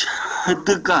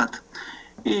the God.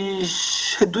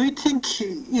 Do you think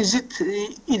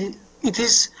it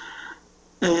is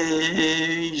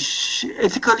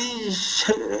ethically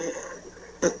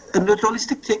a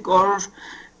naturalistic thing, or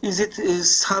is it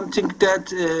something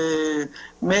that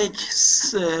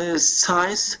makes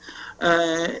science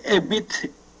a bit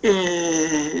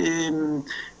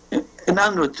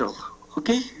non-neutral?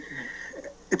 Okay?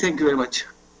 Thank you very much.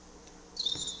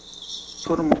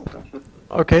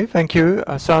 Okay, thank you,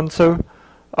 Hassan. So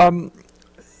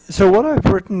what I've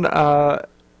written,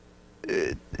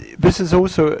 this is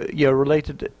also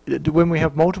related, when we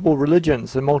have multiple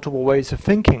religions and multiple ways of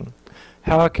thinking,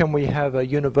 how can we have a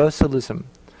universalism?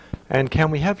 And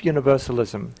can we have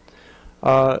universalism?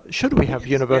 Should we have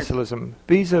universalism?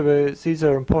 These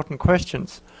are important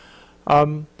questions.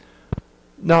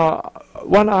 Now,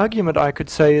 one argument I could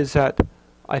say is that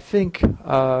I think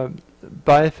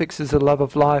bioethics is a love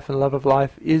of life, and love of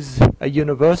life is a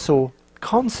universal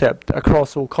concept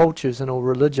across all cultures and all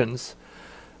religions,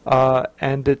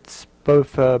 and it's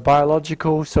both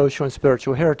biological, social, and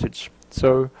spiritual heritage.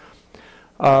 So,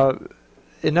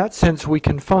 in that sense, we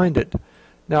can find it.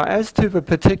 Now, as to the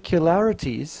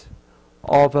particularities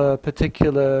of a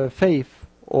particular faith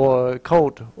or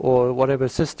cult or whatever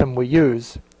system we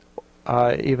use,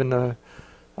 even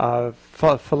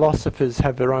philosophers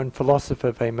have their own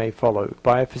philosopher they may follow,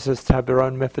 bioethicists have their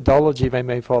own methodology they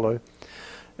may follow,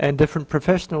 and different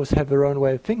professionals have their own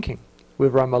way of thinking.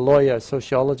 Whether I'm a lawyer,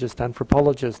 sociologist,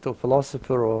 anthropologist, or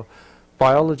philosopher, or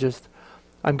biologist,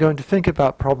 I'm going to think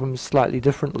about problems slightly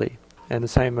differently. And the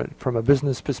same from a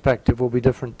business perspective will be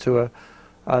different to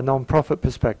a non-profit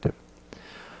perspective.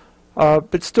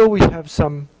 But still we have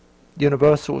some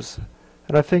universals.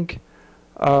 And I think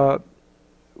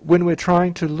when we're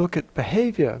trying to look at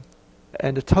behavior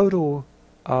and the total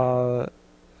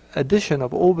addition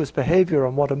of all this behavior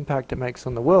and what impact it makes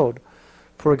on the world,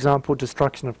 for example,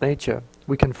 destruction of nature,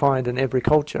 we can find in every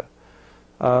culture.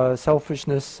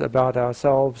 Selfishness about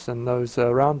ourselves and those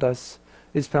around us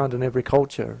is found in every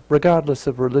culture, regardless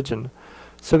of religion.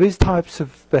 So these types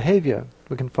of behavior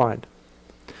we can find.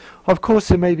 Of course,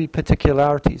 there may be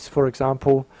particularities. For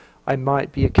example, I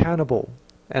might be a cannibal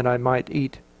and I might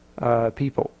eat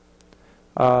people.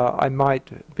 I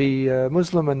might be a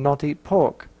Muslim and not eat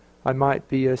pork. I might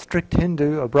be a strict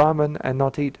Hindu, a Brahmin, and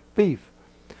not eat beef.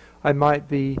 I might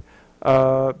be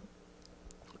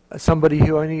somebody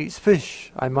who only eats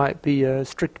fish. I might be a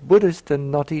strict Buddhist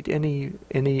and not eat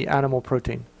any animal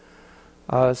protein.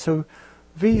 So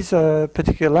these are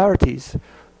particularities,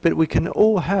 but we can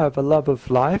all have a love of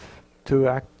life to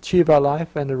achieve our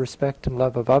life and a respect and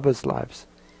love of others' lives.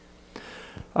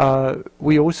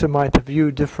 We also might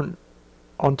view different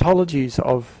ontologies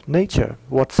of nature.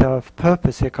 What's our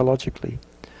purpose ecologically?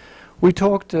 We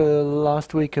talked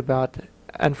last week about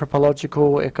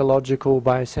anthropological, ecological,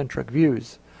 biocentric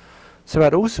views. So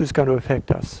that also is going to affect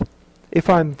us. If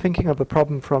I'm thinking of a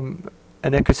problem from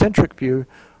an ecocentric view,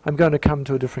 I'm going to come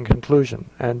to a different conclusion.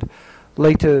 And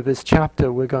later this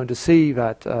chapter we're going to see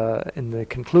that in the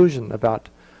conclusion about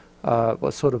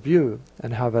what sort of view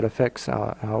and how that affects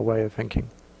our way of thinking.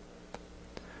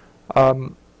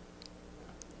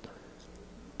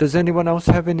 Does anyone else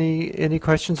have any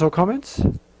questions or comments?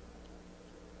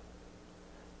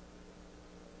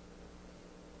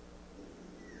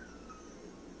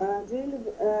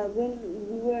 When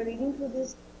we were reading through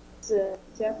these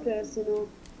chapters,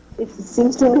 it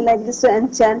seems to me like this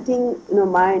enchanting,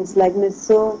 minds. Like I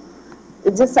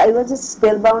was just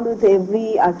spellbound with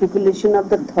every articulation of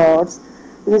the thoughts.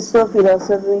 It is so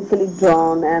philosophically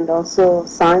drawn, and also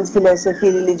science, philosophy,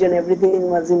 religion, everything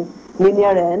was in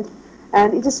linear end.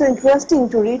 And it is so interesting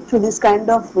to read through this kind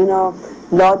of,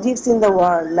 logics in the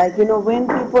world. Like, when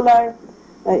people are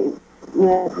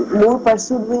more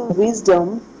pursuing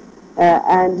wisdom,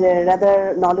 and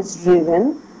rather knowledge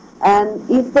driven, and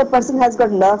if the person has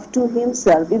got love to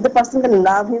himself, if the person can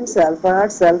love himself or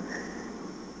herself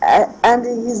and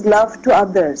his love to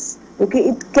others, okay,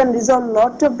 it can resolve a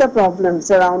lot of the problems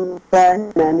around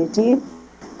the humanity.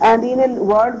 And in a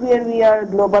world where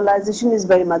globalization is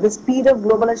very much, the speed of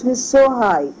globalization is so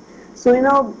high. So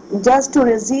just to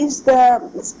resist the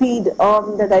speed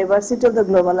of the diversity of the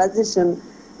globalization,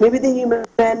 maybe the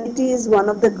humanity is one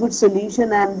of the good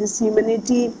solution, and this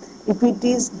humanity, if it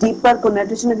is deeper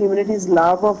connotation of humanity, is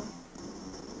love of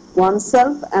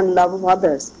oneself and love of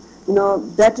others.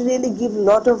 That really gives a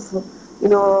lot of,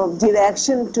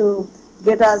 direction to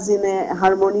get us in a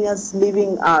harmonious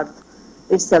living earth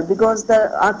itself, because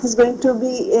the earth is going to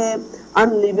be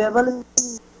unlivable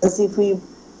if we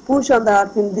push on the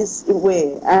earth in this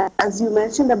way. And as you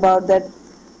mentioned about that,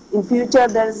 in future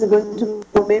there is going to,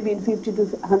 maybe in 50 to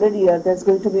 100 years, there's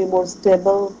going to be a more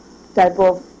stable type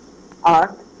of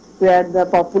earth where the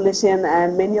population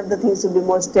and many of the things will be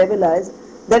more stabilized.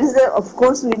 That is, of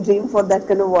course, we dream for that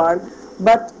kind of world.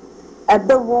 But at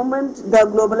the moment, the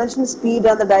globalization speed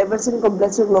and the diversity and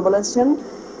complexity of globalization,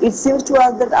 it seems to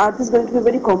us that earth is going to be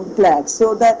very complex.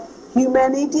 So the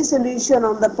humanity solution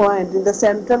on the point, in the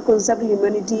central concept of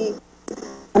humanity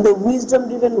and the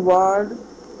wisdom-driven world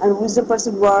and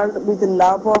wisdom-pursued world with the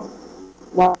love of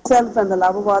oneself and the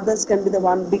love of others can be the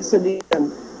one big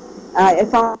solution. I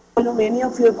found many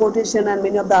of your quotation and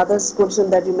many of the others quotation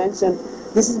that you mentioned,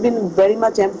 this has been very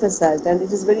much emphasized, and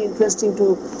it is very interesting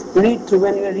to read through.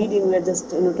 When we are reading, we are just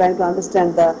trying to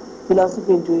understand the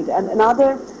philosophy into it. And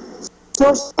another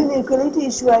social inequality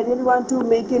issue, I really want to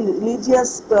make a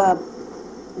religious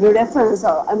reference,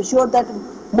 I'm sure that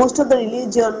most of the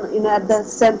religion, at the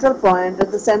central point,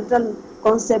 at the central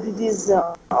concept, it is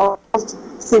almost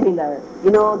similar.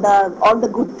 All the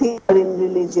good things are in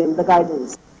religion, the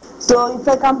guidance. So if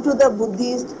I come to the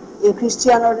Buddhist,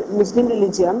 Christian or Muslim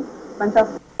religion,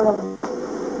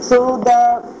 so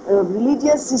the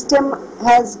religious system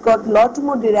has got lot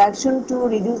more direction to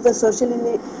reduce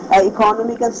the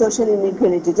economic and social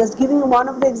inequality. Just giving one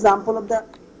of the example of the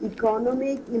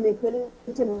economic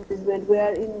inequality management,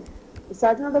 where in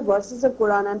certain of the verses of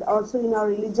Quran and also in our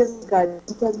religious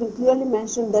guidance, it has been clearly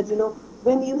mentioned that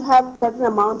when you have a certain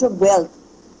amount of wealth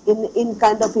in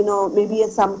kind of maybe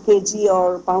some kg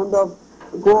or pound of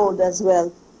gold as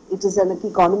well, it is an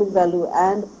economic value,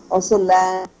 and also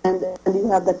land, and you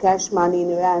have the cash money in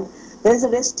your hand. There is a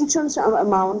restriction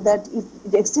amount that if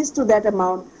it exceeds to that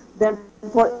amount, then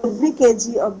for every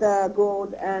kg of the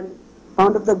gold and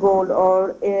pound of the gold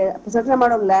or a certain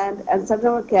amount of land and certain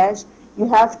amount of cash, you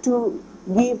have to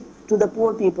give to the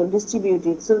poor people, distribute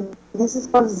it. So this is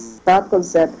called that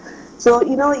concept. So,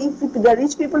 if the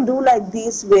rich people do like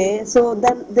this way, so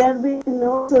then there will be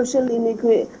no social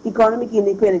economic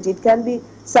inequality. It can be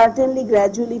certainly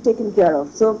gradually taken care of.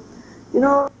 So,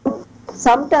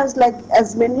 sometimes, like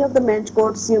as many of the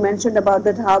quotes you mentioned about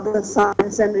that, how the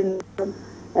science and religion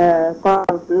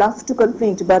love to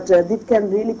conflict, but it can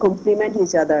really complement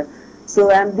each other. So,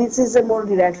 and this is a more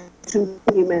direction to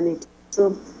humanity.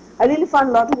 So, I really found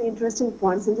a lot of interesting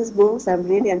points in this book. I'm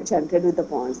really enchanted with the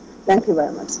points. Thank you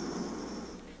very much.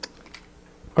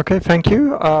 Okay, thank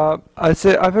you. Are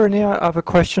there any other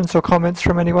questions or comments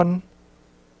from anyone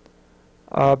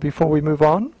before we move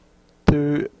on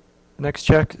to next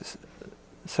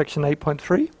section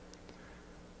 8.3?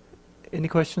 Any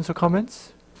questions or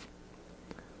comments?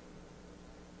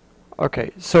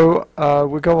 Okay, so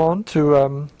we go on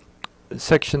to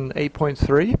section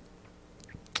 8.3,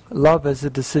 love as a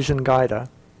decision guider.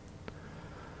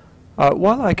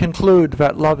 While I conclude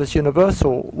that love is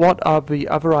universal, what are the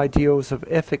other ideals of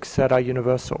ethics that are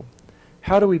universal?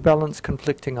 How do we balance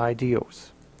conflicting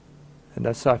ideals? And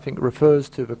this, I think, refers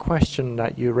to the question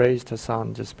that you raised,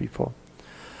 Hassan, just before.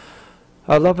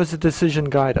 Love as a decision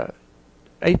guider.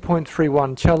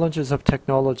 8.31, challenges of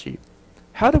technology.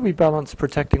 How do we balance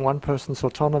protecting one person's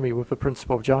autonomy with the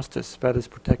principle of justice, that is,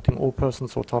 protecting all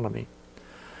persons' autonomy?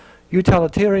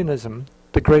 Utilitarianism,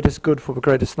 the greatest good for the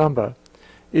greatest number,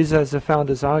 is, as the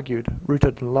founders argued,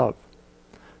 rooted in love.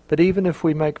 But even if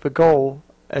we make the goal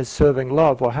as serving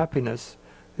love or happiness,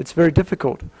 it's very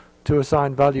difficult to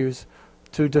assign values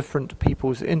to different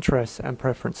people's interests and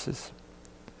preferences.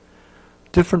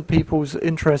 Different people's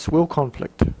interests will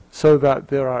conflict, so that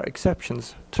there are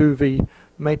exceptions to the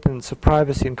maintenance of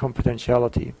privacy and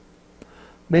confidentiality.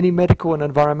 Many medical and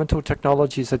environmental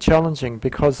technologies are challenging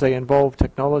because they involve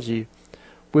technology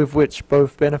with which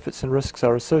both benefits and risks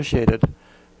are associated,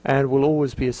 and will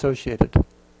always be associated.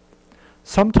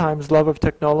 Sometimes love of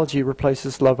technology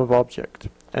replaces love of object,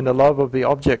 and the love of the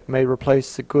object may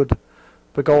replace the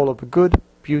goal of the good,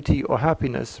 beauty, or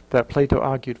happiness that Plato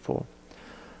argued for.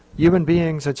 Human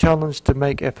beings are challenged to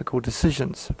make ethical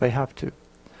decisions. They have to.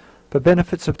 The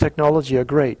benefits of technology are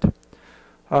great,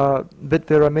 but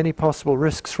there are many possible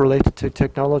risks related to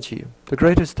technology, the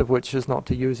greatest of which is not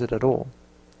to use it at all.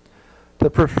 The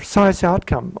precise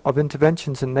outcome of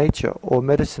interventions in nature or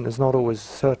medicine is not always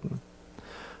certain.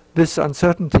 This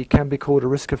uncertainty can be called a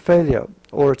risk of failure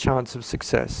or a chance of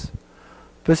success.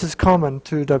 This is common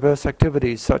to diverse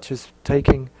activities such as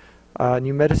taking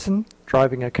new medicine,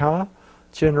 driving a car,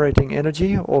 generating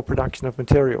energy, or production of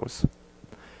materials.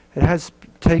 It has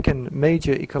taken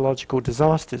major ecological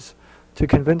disasters to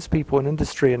convince people in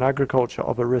industry and agriculture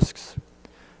of the risks.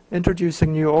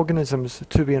 Introducing new organisms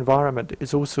to the environment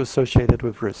is also associated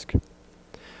with risk.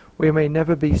 We may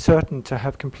never be certain to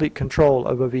have complete control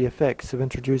over the effects of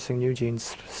introducing new gene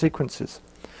sequences,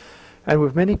 and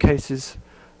with many cases,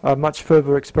 much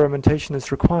further experimentation is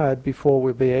required before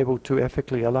we'll be able to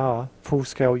ethically allow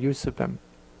full-scale use of them.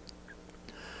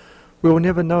 We will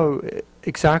never know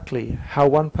exactly how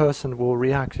one person will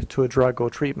react to a drug or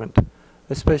treatment,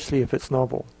 especially if it's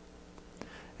novel.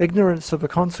 Ignorance of the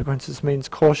consequences means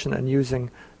caution in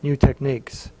using new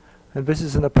techniques, and this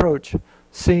is an approach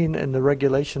seen in the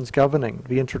regulations governing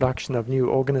the introduction of new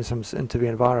organisms into the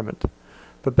environment,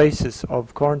 the basis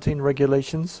of quarantine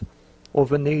regulations, or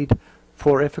the need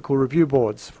for ethical review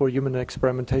boards for human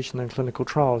experimentation and clinical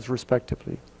trials,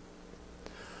 respectively.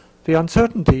 The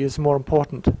uncertainty is more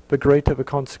important, the greater the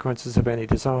consequences of any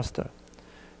disaster.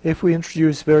 If we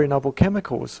introduce very novel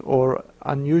chemicals or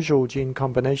unusual gene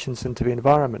combinations into the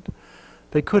environment,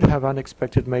 they could have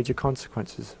unexpected major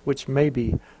consequences, which may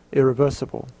be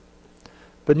irreversible.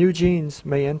 The new genes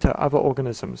may enter other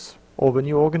organisms, or the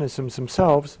new organisms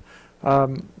themselves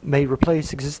may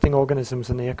replace existing organisms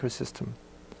in the ecosystem.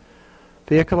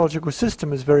 The ecological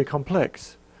system is very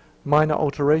complex. Minor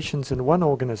alterations in one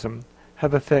organism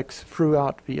have effects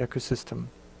throughout the ecosystem.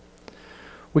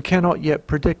 We cannot yet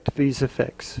predict these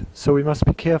effects, so we must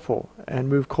be careful and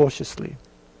move cautiously.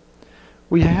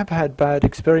 We have had bad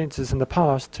experiences in the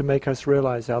past to make us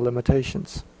realize our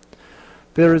limitations.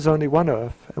 There is only one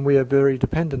Earth, and we are very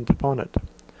dependent upon it.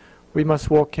 We must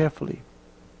walk carefully.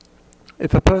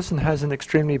 If a person has an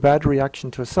extremely bad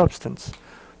reaction to a substance,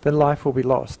 then life will be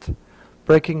lost,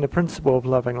 breaking the principle of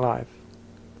loving life.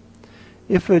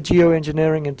 If a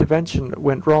geoengineering intervention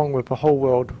went wrong with the whole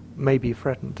world may be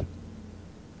threatened.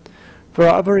 There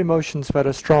are other emotions that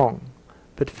are strong,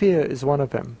 but fear is one of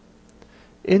them.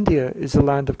 India is a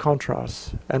land of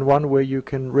contrasts, and one where you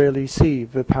can rarely see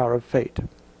the power of fate.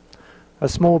 A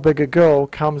small beggar girl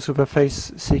comes with a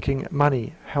face seeking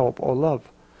money, help, or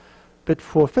love. But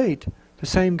for fate, the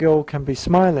same girl can be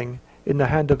smiling in the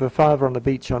hand of her father on the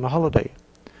beach on a holiday.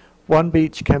 One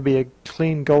beach can be a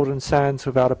clean golden sands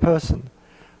without a person.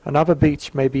 Another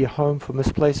beach may be a home for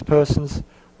misplaced persons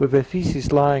with their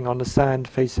feces lying on the sand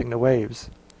facing the waves.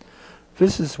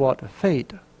 This is what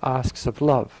fate asks of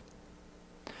love.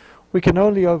 We can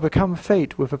only overcome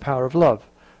fate with the power of love.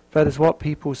 That is what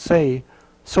people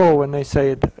saw when they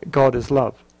said God is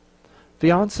love.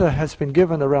 The answer has been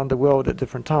given around the world at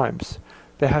different times.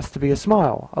 There has to be a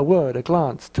smile, a word, a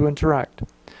glance to interact.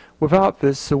 Without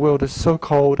this, the world is so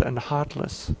cold and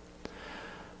heartless.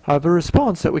 The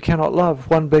response that we cannot love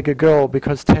one beggar girl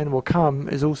because 10 will come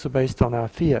is also based on our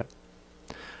fear.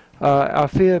 Our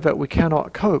fear that we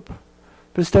cannot cope.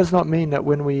 This does not mean that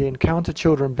when we encounter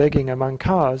children begging among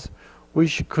cars, we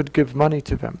could give money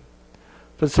to them.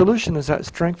 The solution is that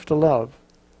strength to love,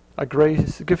 a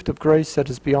gift of grace that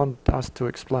is beyond us to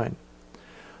explain.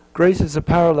 Grace is a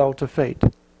parallel to fate.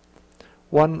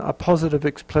 One a positive,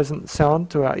 pleasant sound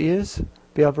to our ears,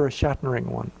 the other a shattering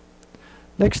one.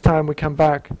 Next time we come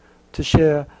back to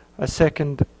share a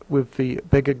second with the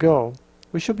beggar girl,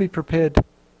 we should be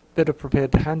better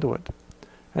prepared to handle it,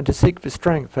 and to seek the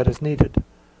strength that is needed.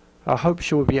 I hope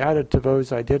she will be added to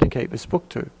those I dedicate this book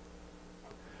to.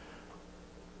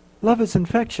 Love is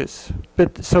infectious,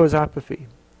 but so is apathy.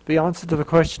 The answer to the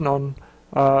question on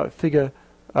figure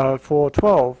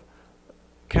 412,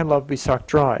 can love be sucked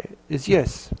dry, is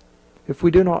yes, if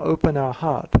we do not open our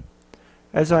heart.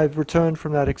 As I've returned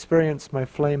from that experience, my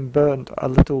flame burned a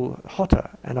little hotter,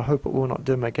 and I hope it will not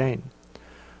dim again.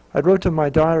 I wrote in my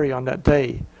diary on that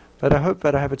day that I hope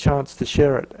that I have a chance to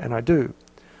share it, and I do.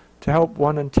 To help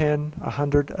 1 in 10,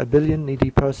 100, a billion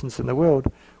needy persons in the world,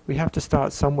 we have to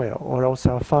start somewhere, or else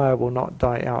our fire will not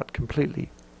die out completely.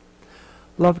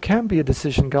 Love can be a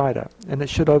decision guider, and it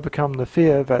should overcome the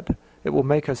fear that it will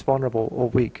make us vulnerable or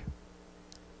weak.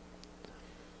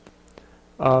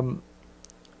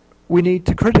 We need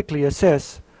to critically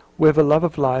assess whether love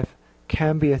of life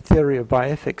can be a theory of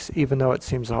bioethics, even though it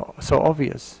seems so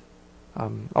obvious.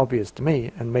 Obvious to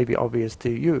me, and maybe obvious to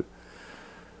you.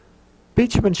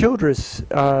 Beecham and Childress,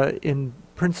 in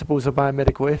Principles of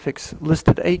Biomedical Ethics,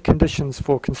 listed 8 conditions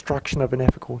for construction of an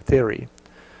ethical theory,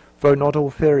 though not all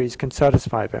theories can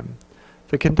satisfy them.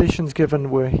 The conditions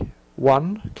given were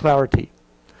 1. Clarity.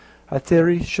 A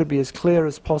theory should be as clear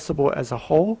as possible as a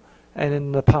whole and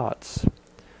in the parts.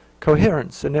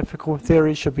 Coherence. An ethical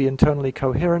theory should be internally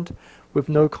coherent with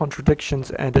no contradictions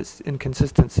and its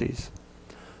inconsistencies.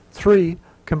 3.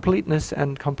 Completeness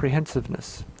and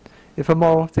comprehensiveness. If a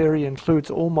moral theory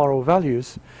includes all moral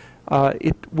values,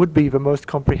 it would be the most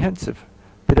comprehensive,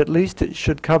 but at least it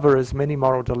should cover as many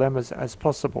moral dilemmas as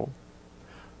possible.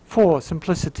 4.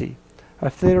 Simplicity. A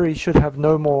theory should have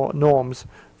no more norms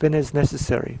than is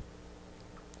necessary.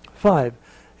 5.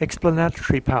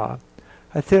 Explanatory power.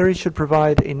 A theory should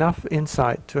provide enough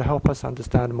insight to help us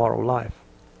understand moral life.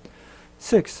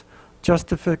 6.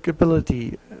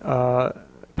 Justificability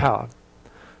power.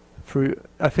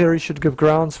 A theory should give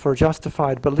grounds for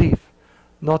justified belief,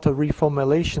 not a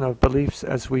reformulation of beliefs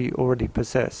as we already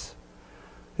possess.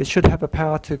 It should have a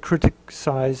power to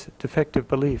criticize defective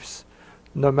beliefs,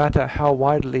 no matter how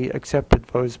widely accepted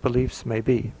those beliefs may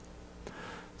be.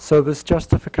 So this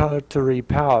justificatory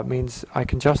power means I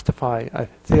can justify a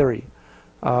theory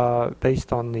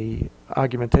based on the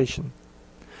argumentation.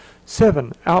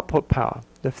 7. Output power.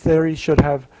 The theory should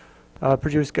have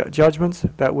produced judgments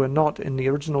that were not in the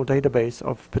original database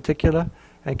of particular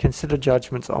and consider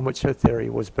judgments on which the theory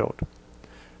was built.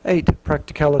 8.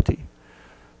 Practicability.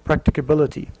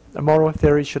 A moral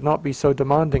theory should not be so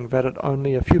demanding that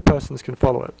only a few persons can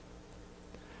follow it.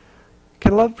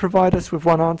 Can love provide us with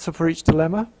one answer for each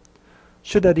dilemma?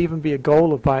 Should that even be a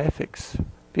goal of bioethics?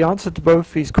 The answer to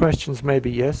both these questions may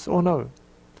be yes or no.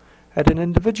 At an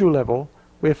individual level,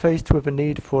 we are faced with a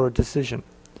need for a decision,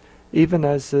 even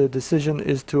as the decision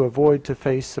is to avoid to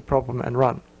face the problem and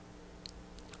run.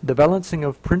 The balancing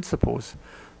of principles,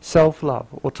 self-love,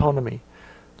 autonomy,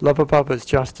 love of others,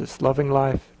 justice, loving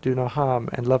life, do no harm,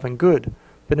 and loving good,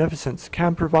 beneficence,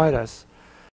 can provide us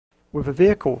with a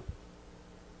vehicle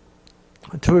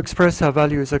to express our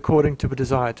values according to the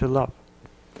desire to love.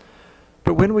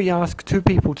 But when we ask two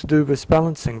people to do this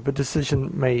balancing, the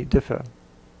decision may differ.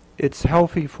 It's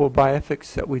healthy for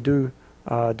bioethics that we do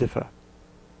differ.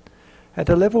 At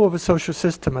the level of a social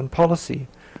system and policy,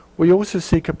 we also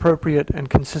seek appropriate and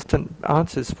consistent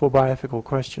answers for bioethical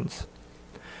questions.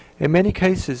 In many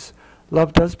cases,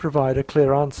 love does provide a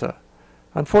clear answer.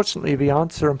 Unfortunately, the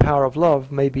answer and power of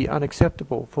love may be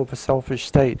unacceptable for the selfish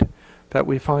state that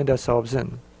we find ourselves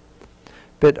in.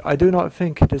 But I do not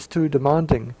think it is too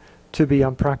demanding to be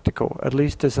unpractical, at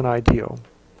least as an ideal.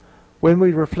 When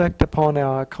we reflect upon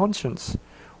our conscience,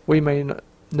 we may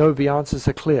know the answers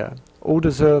are clear. All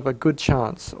deserve a good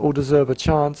chance. All deserve a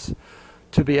chance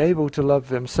to be able to love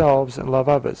themselves and love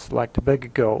others, like the beggar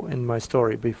girl in my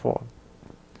story before.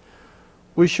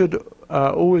 We should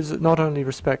always not only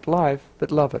respect life,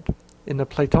 but love it, in the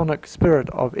Platonic spirit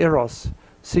of eros,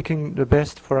 seeking the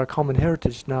best for our common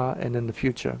heritage now and in the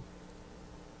future.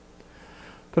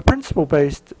 The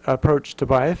principle-based approach to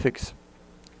bioethics,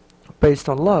 based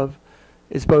on love,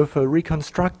 is both a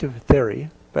reconstructive theory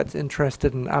that's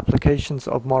interested in applications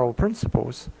of moral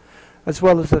principles, as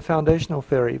well as a foundational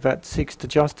theory that seeks to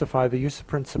justify the use of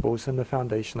principles in the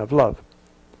foundation of love.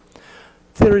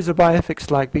 Theories of bioethics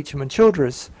like Beecham and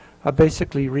Childress are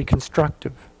basically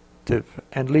reconstructive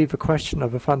and leave the question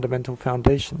of the fundamental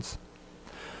foundations.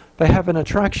 They have an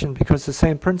attraction because the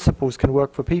same principles can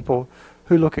work for people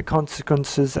who look at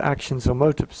consequences, actions, or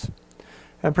motives,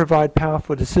 and provide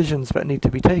powerful decisions that need to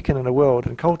be taken in a world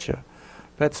and culture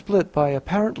that's split by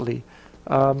apparently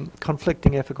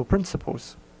conflicting ethical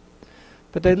principles.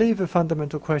 But they leave the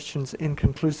fundamental questions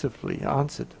inconclusively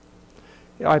answered.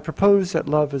 I propose that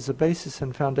love is the basis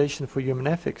and foundation for human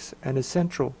ethics and is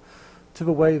central to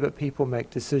the way that people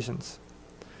make decisions.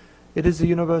 It is the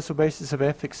universal basis of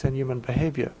ethics and human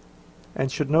behavior, and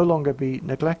should no longer be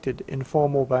neglected in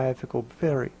formal bioethical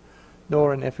theory,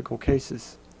 nor in ethical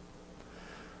cases.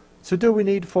 So do we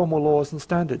need formal laws and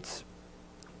standards?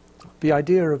 The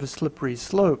idea of a slippery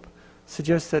slope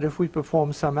suggests that if we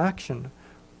perform some action,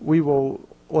 we will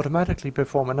automatically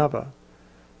perform another.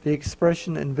 The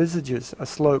expression envisages a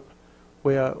slope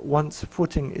where once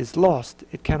footing is lost,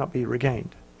 it cannot be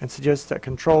regained, and suggests that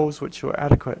controls which are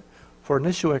adequate for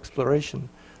initial exploration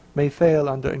may fail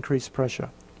under increased pressure.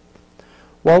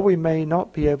 While we may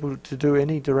not be able to do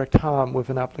any direct harm with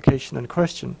an application in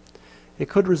question, it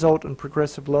could result in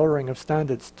progressive lowering of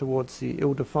standards towards the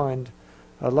ill-defined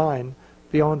line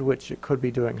beyond which it could be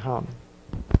doing harm.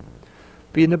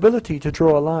 The inability to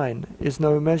draw a line is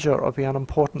no measure of the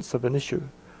unimportance of an issue.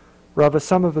 Rather,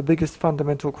 some of the biggest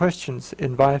fundamental questions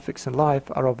in bioethics and life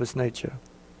are of this nature.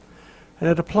 And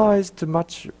it applies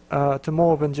to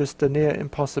more than just a near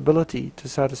impossibility to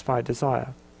satisfy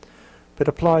desire, but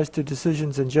applies to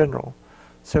decisions in general,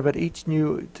 so that each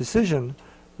new decision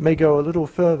may go a little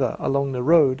further along the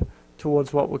road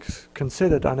towards what was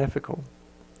considered unethical.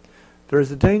 There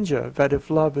is a danger that if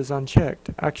love is unchecked,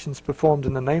 actions performed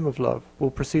in the name of love will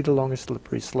proceed along a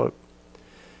slippery slope.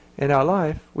 In our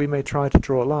life, we may try to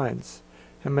draw lines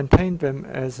and maintain them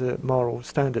as moral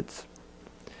standards.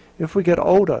 If we get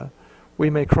older, we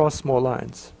may cross more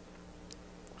lines.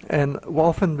 And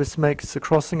often this makes the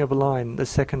crossing of a line the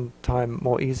second time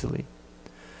more easily.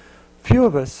 Few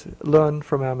of us learn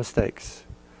from our mistakes,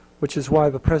 which is why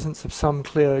the presence of some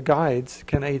clear guides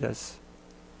can aid us.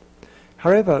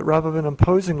 However, rather than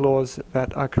imposing laws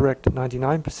that are correct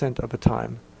 99% of the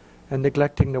time, and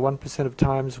neglecting the 1% of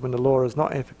times when the law is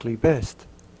not ethically best,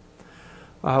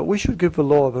 we should give the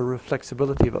law the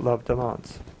flexibility that love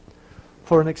demands.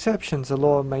 For in exceptions, the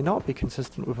law may not be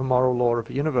consistent with the moral law of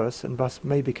the universe and thus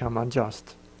may become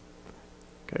unjust.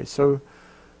 Okay, so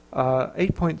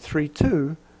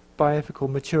 8.32, bioethical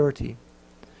maturity.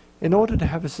 In order to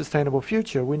have a sustainable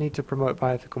future, we need to promote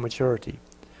bioethical maturity.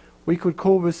 We could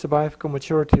call this the bioethical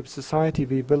maturity of society,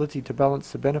 the ability to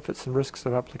balance the benefits and risks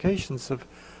of applications of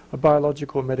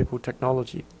biological and medical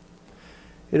technology.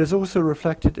 It is also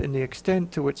reflected in the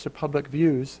extent to which the public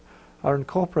views are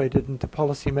incorporated into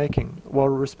policy making while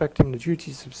respecting the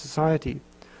duties of society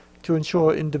to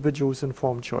ensure individuals'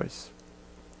 informed choice.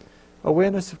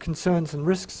 Awareness of concerns and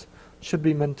risks should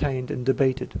be maintained and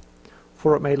debated.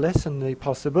 for it may lessen the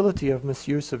possibility of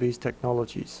misuse of these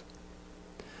technologies.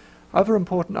 Other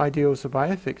important ideals of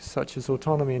bioethics, such as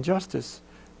autonomy and justice,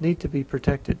 need to be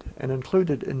protected and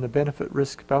included in the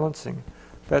benefit-risk balancing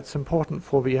that's important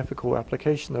for the ethical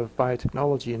application of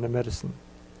biotechnology in the medicine.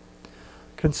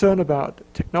 Concern about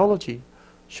technology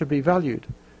should be valued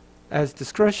as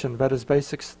discretion that is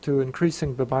basic to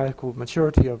increasing the bioethical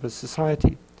maturity of a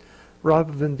society,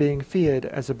 rather than being feared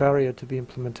as a barrier to the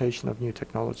implementation of new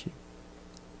technology.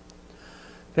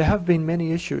 There have been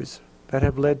many issues that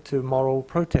have led to moral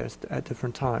protest at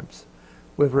different times,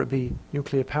 whether it be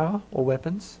nuclear power or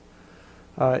weapons,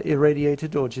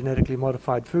 irradiated or genetically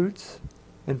modified foods,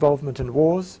 involvement in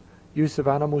wars, use of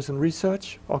animals in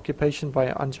research, occupation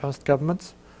by unjust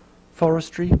governments,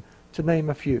 forestry, to name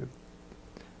a few.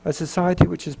 A society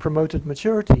which has promoted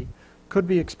maturity could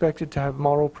be expected to have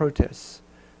moral protests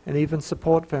and even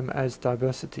support them as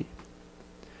diversity.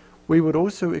 We would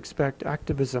also expect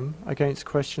activism against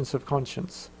questions of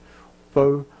conscience,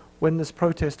 though when this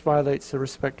protest violates the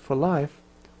respect for life,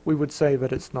 we would say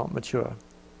that it's not mature.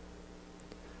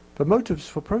 The motives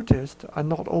for protest are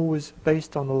not always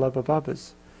based on the love of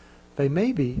others. They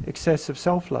may be excessive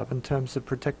self-love in terms of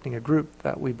protecting a group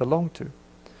that we belong to.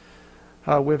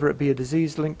 Whether it be a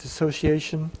disease-linked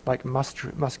association like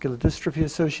muscular dystrophy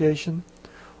association,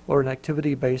 or an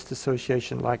activity-based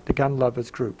association like the gun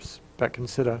lovers groups that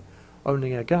consider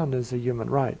owning a gun as a human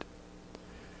right.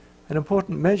 An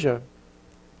important measure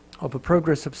of the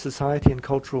progress of society and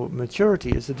cultural maturity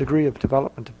is the degree of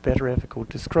development of better ethical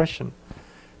discretion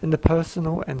in the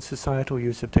personal and societal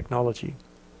use of technology.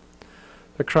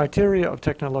 The criteria of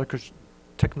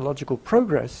technological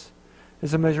progress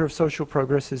as a measure of social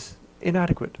progress is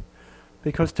inadequate,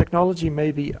 because technology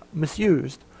may be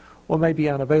misused or may be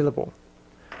unavailable.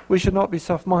 We should not be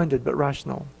soft-minded but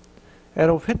rational.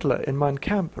 Adolf Hitler in Mein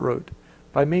Kampf wrote,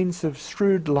 "By means of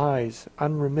shrewd lies,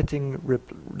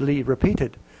 unremittingly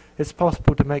repeated, it's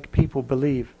possible to make people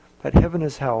believe that heaven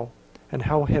is hell and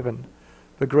hell heaven.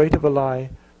 The greater the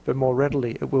lie, the more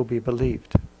readily it will be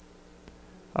believed."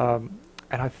 And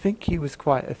I think he was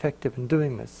quite effective in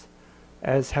doing this,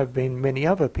 as have been many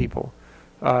other people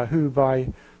who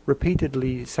by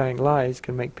repeatedly saying lies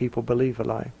can make people believe a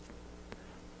lie.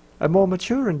 A more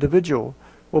mature individual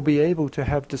will be able to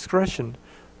have discretion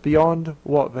beyond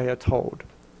what they are told,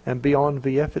 and beyond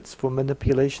the efforts for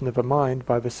manipulation of a mind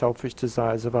by the selfish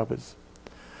desires of others.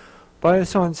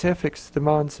 Bioscience ethics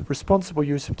demands responsible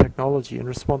use of technology and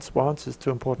responsible answers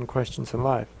to important questions in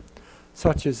life,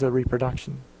 such as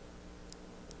reproduction.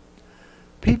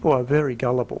 People are very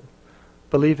gullible,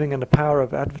 believing in the power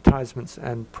of advertisements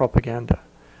and propaganda.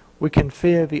 We can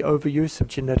fear the overuse of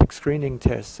genetic screening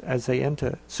tests as they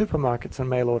enter supermarkets and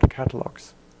mail-order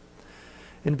catalogues.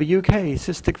 In the UK,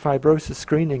 cystic fibrosis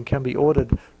screening can be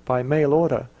ordered by mail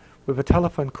order with a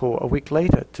telephone call a week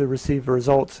later to receive the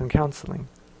results and counselling.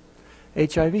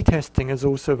 HIV testing is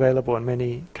also available in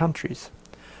many countries.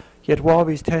 Yet while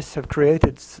these tests have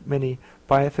created many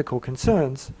bioethical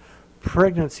concerns,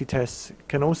 pregnancy tests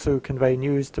can also convey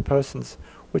news to persons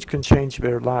which can change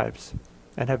their lives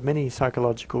and have many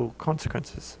psychological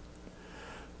consequences.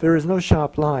 There is no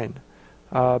sharp line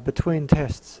between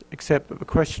tests, except that the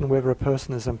question whether a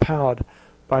person is empowered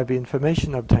by the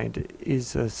information obtained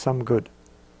is some good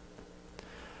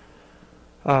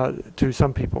to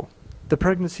some people. The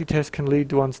pregnancy test can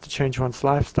lead ones to change one's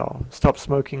lifestyle, stop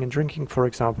smoking and drinking, for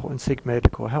example, and seek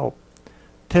medical help.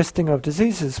 Testing of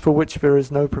diseases for which there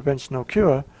is no prevention or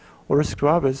cure, or risk to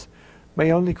others,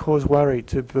 may only cause worry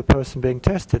to the person being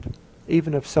tested,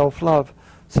 even if self-love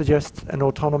suggests an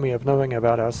autonomy of knowing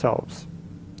about ourselves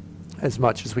as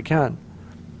much as we can.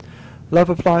 Love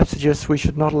of life suggests we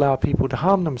should not allow people to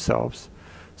harm themselves,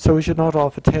 so we should not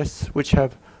offer tests which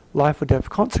have life or death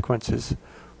consequences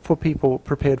for people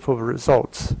prepared for the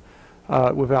results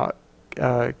without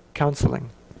counselling.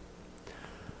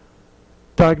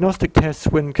 Diagnostic tests,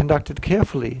 when conducted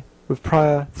carefully with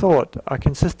prior thought, are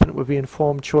consistent with the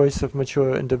informed choice of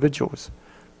mature individuals.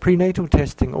 Prenatal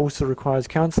testing also requires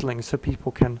counselling so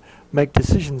people can make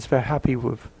decisions they're happy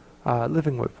with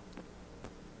living with.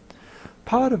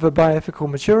 Part of a bioethical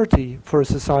maturity for a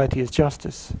society is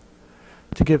justice,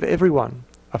 to give everyone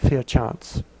a fair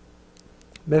chance.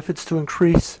 Methods to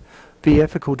increase the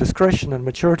ethical discretion and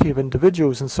maturity of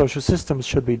individuals and social systems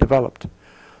should be developed.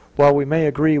 While we may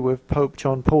agree with Pope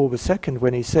John Paul II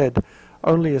when he said,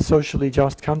 "Only a socially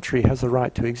just country has a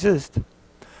right to exist,"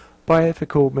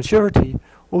 bioethical maturity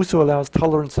also allows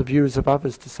tolerance of views of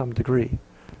others to some degree,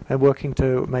 and working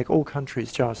to make all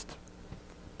countries just.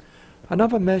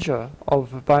 Another measure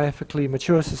of a bioethically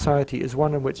mature society is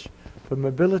one in which the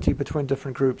mobility between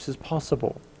different groups is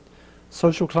possible.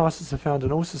 Social classes are found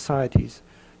in all societies,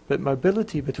 but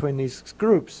mobility between these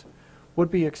groups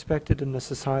would be expected in a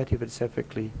society that's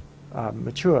ethically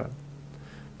mature.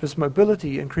 This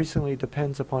mobility increasingly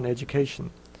depends upon education,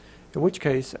 in which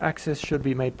case access should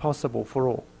be made possible for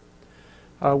all.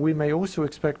 We may also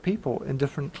expect people in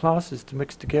different classes to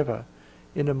mix together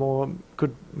in a more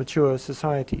good, mature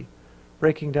society,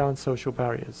 breaking down social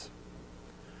barriers.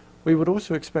 We would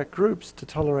also expect groups to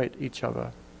tolerate each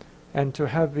other and to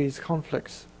have these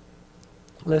conflicts,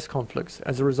 less conflicts,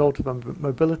 as a result of a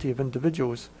mobility of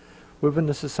individuals within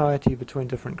the society between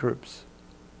different groups.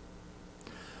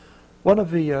 One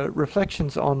of the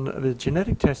reflections on the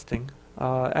genetic testing,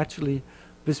 actually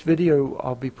this video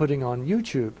I'll be putting on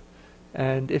YouTube,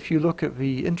 and if you look at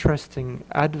the interesting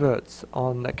adverts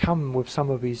that come with some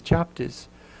of these chapters,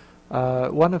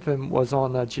 one of them was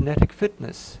on genetic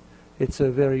fitness. It's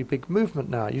a very big movement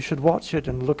now. You should watch it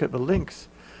and look at the links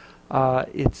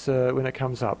when it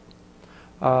comes up.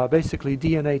 Basically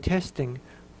DNA testing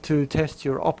to test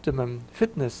your optimum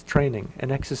fitness training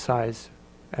and exercise,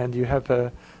 and you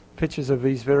have pictures of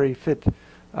these very fit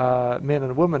men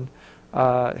and women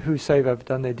who say they've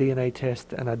done their DNA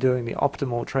test and are doing the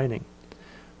optimal training.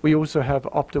 We also have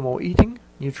optimal eating,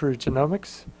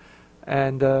 nutrigenomics,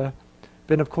 and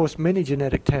then of course many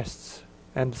genetic tests,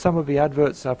 and some of the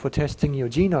adverts for testing your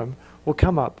genome will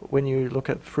come up when you look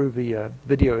through the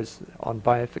videos on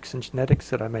bioethics and genetics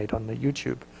that I made on the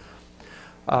YouTube.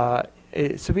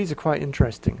 So these are quite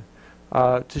interesting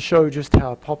to show just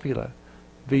how popular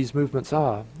these movements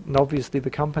are, and obviously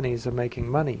the companies are making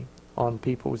money on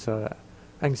people's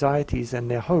anxieties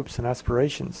and their hopes and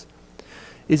aspirations.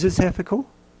 Is this ethical?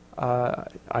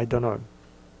 I don't know,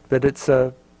 but it's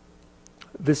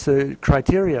this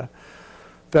criteria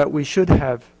that we should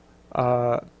have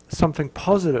something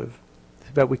positive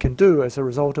that we can do as a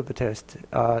result of the test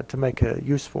to make it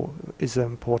useful is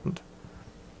important.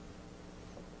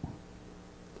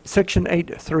 Section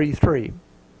 833,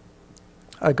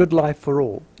 A Good Life for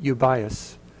All,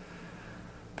 Bias.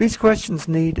 These questions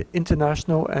need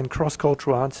international and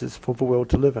cross-cultural answers for the world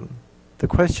to live in. The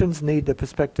questions need the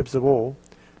perspectives of all,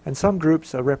 and some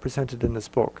groups are represented in this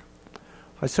book.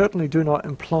 I certainly do not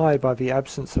imply by the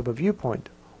absence of a viewpoint,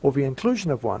 or the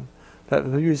inclusion of one, that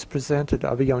the views presented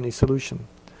are the only solution.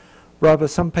 Rather,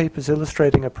 some papers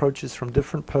illustrating approaches from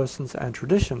different persons and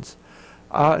traditions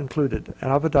are included, and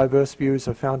other diverse views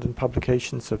are found in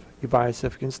publications of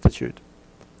Bioethics Institute.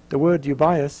 The word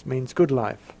Bias means good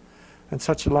life, and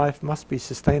such a life must be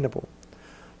sustainable.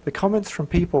 The comments from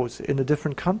peoples in the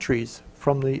different countries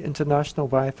from the International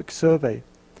Bioethics Survey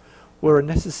were a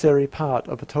necessary part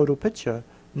of a total picture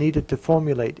needed to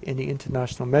formulate any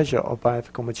international measure of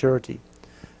bioethical maturity,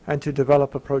 and to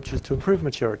develop approaches to improve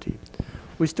maturity.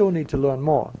 We still need to learn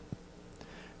more.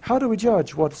 How do we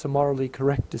judge what is a morally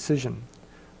correct decision?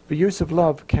 The use of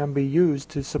love can be used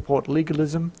to support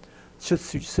legalism,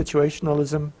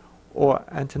 situationalism, or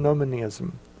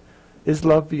antinomianism. Is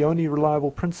love the only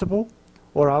reliable principle,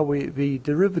 or are the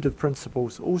derivative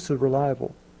principles also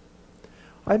reliable?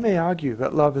 I may argue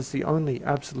that love is the only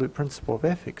absolute principle of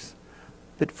ethics,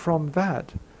 but from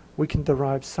that we can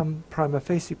derive some prima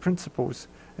facie principles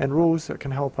and rules that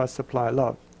can help us apply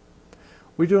love.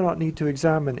 We do not need to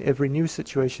examine every new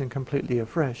situation completely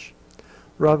afresh.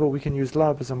 Rather, we can use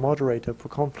love as a moderator for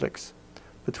conflicts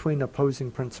between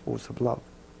opposing principles of love.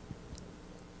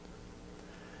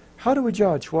 How do we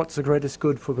judge what's the greatest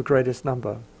good for the greatest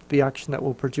number, the action that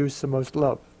will produce the most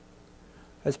love?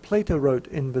 As Plato wrote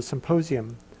in the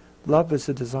Symposium, love is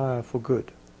a desire for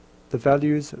good. The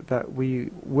values that we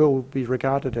will be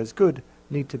regarded as good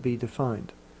need to be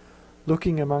defined.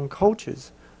 Looking among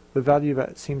cultures, the value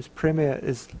that seems premier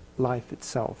is life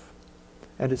itself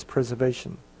and its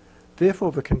preservation.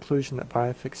 Therefore, the conclusion that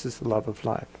bioethics is the love of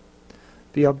life.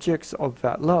 The objects of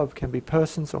that love can be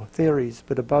persons or theories,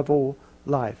 but above all,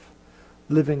 life,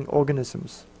 living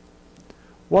organisms.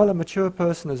 While a mature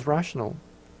person is rational,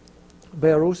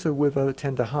 they are also with a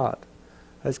tender heart.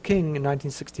 As King in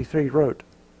 1963 wrote,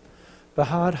 "The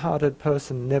hard-hearted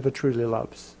person never truly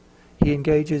loves. He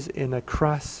engages in a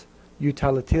crass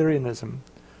utilitarianism,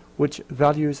 which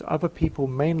values other people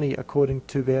mainly according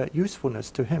to their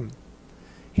usefulness to him.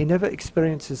 He never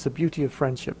experiences the beauty of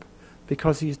friendship,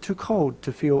 because he is too cold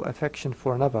to feel affection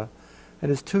for another,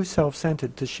 and is too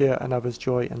self-centered to share another's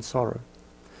joy and sorrow.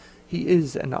 He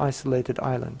is an isolated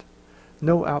island.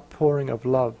 No outpouring of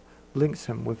love links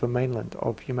him with the mainland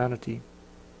of humanity."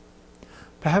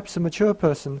 Perhaps a mature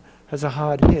person has a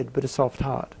hard head but a soft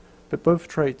heart, but both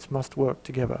traits must work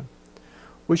together.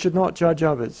 We should not judge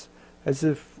others as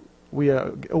if we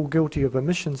are all guilty of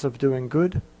omissions of doing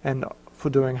good and for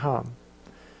doing harm.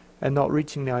 and not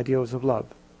reaching the ideals of love.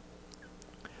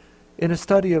 In a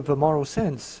study of the moral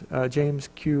sense, James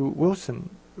Q. Wilson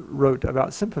wrote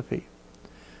about sympathy.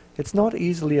 It's not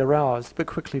easily aroused but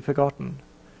quickly forgotten.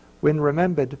 When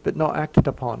remembered but not acted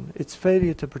upon, its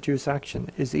failure to produce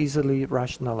action is easily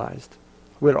rationalized.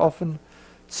 We're often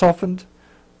softened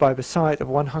by the sight of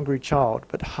one hungry child,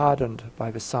 but hardened by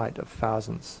the sight of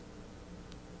thousands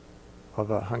of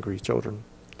hungry children.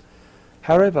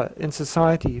 However, in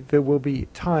society there will be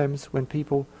times when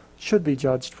people should be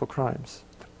judged for crimes.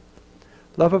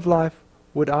 Love of life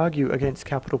would argue against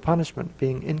capital punishment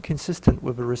being inconsistent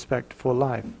with a respect for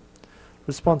life.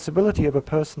 Responsibility of a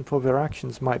person for their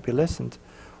actions might be lessened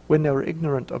when they are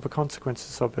ignorant of the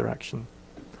consequences of their action,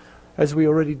 as we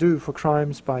already do for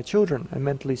crimes by children and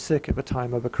mentally sick at the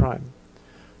time of a crime.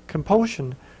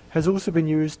 Compulsion has also been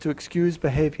used to excuse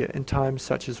behavior in times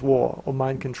such as war or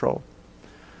mind control.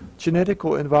 Genetic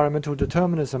or environmental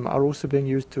determinism are also being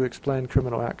used to explain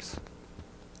criminal acts.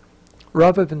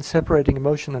 Rather than separating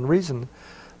emotion and reason,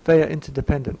 they are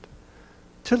interdependent.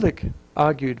 Tillich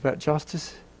argued that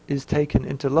justice is taken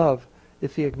into love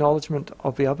if the acknowledgement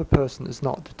of the other person is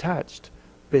not detached,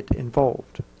 but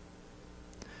involved.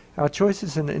 Our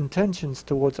choices and intentions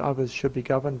towards others should be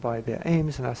governed by their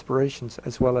aims and aspirations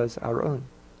as well as our own.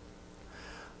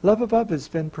 Love of others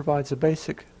then provides a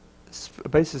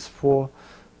basis for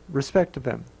respect of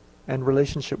them and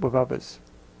relationship with others.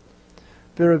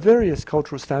 There are various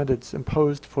cultural standards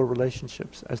imposed for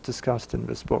relationships as discussed in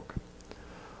this book.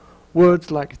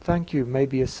 Words like thank you may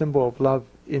be a symbol of love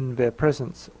in their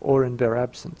presence or in their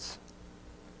absence.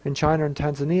 In China and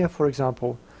Tanzania, for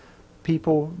example,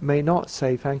 people may not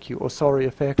say thank you or sorry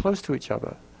if they are close to each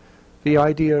other. The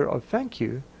idea of thank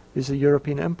you is a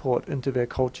European import into their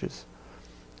cultures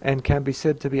and can be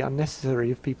said to be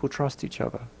unnecessary if people trust each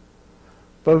other.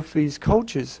 Both these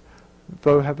cultures,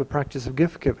 though, have a practice of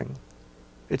gift-giving.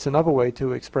 It's another way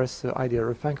to express the idea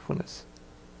of thankfulness.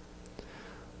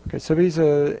 Okay, so these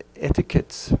are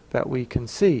etiquettes that we can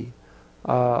see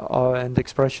and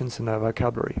expressions in our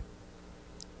vocabulary.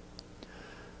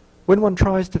 When one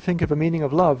tries to think of the meaning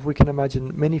of love, we can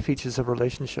imagine many features of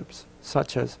relationships,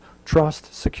 such as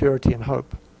trust, security, and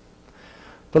hope.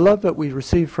 The love that we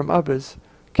receive from others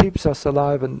keeps us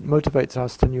alive and motivates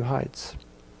us to new heights.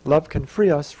 Love can free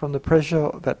us from the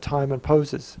pressure that time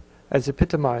imposes, as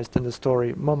epitomized in the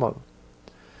story Momo.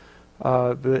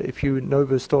 If you know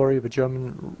the story of a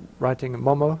German writing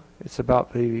Momo, it's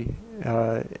about the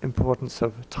importance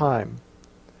of time.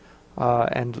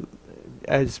 And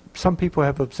as some people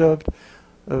have observed,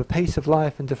 the pace of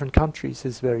life in different countries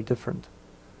is very different.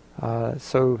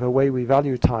 So the way we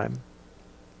value time.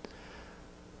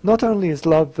 Not only is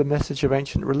love the message of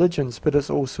ancient religions, but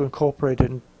it's also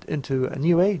incorporated into a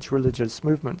New Age religious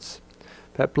movements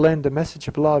that blend the message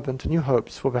of love into new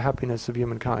hopes for the happiness of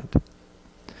humankind.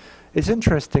 It's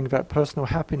interesting that personal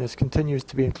happiness continues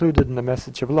to be included in the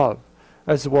message of love,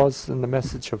 as it was in the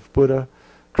message of Buddha,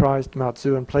 Christ, Mao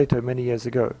Tzu, and Plato many years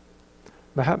ago.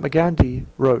 Mahatma Gandhi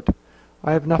wrote,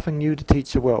 "I have nothing new to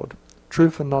teach the world.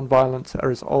 Truth and non-violence are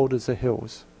as old as the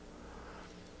hills."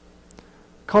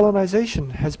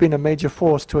 Colonization has been a major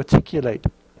force to articulate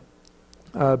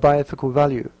bioethical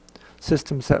value,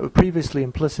 systems that were previously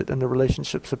implicit in the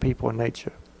relationships of people and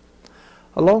nature.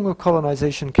 Along with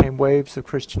colonization came waves of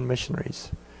Christian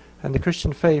missionaries, and the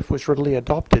Christian faith was readily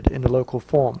adopted in the local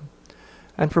form.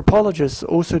 Anthropologists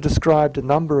also described a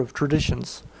number of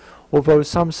traditions, although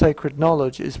some sacred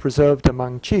knowledge is preserved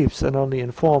among chiefs and only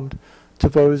informed to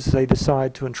those they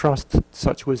decide to entrust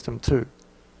such wisdom to.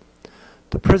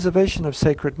 The preservation of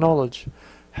sacred knowledge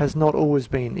has not always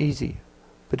been easy,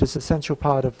 but is an essential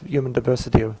part of human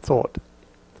diversity of thought.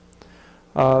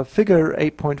 Figure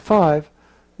 8.5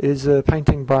 is a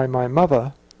painting by my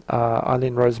mother,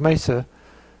 Eileen Rose Mesa,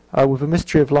 with a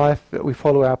mystery of life that we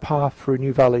follow our path through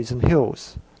new valleys and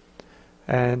hills.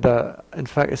 And in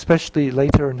fact, especially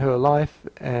later in her life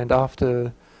and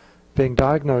after being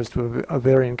diagnosed with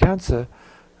ovarian cancer,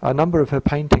 a number of her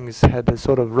paintings had a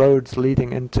sort of roads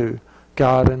leading into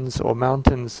gardens or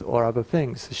mountains or other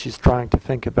things. She's trying to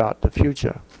think about the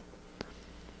future.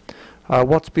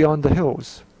 What's beyond the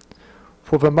hills?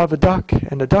 For the mother duck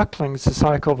and the ducklings, the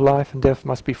cycle of life and death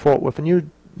must be fought with a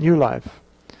new life.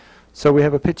 So we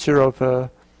have a picture of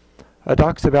a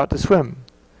duck's about to swim.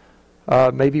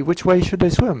 Maybe which way should they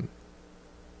swim?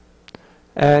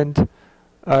 And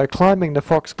climbing the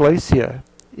Fox Glacier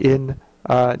in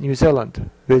New Zealand.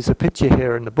 There's a picture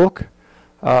here in the book.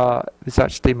 It's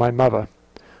actually my mother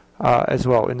as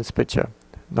well in this picture,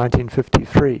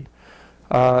 1953.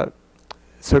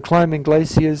 So climbing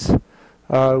glaciers,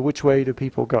 which way do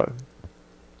people go?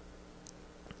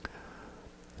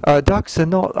 Ducks are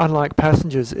not unlike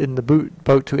passengers in the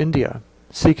boat to India,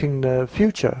 seeking the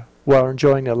future while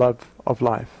enjoying their love of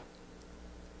life.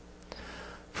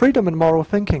 Freedom and moral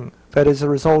thinking that is a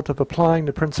result of applying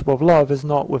the principle of love is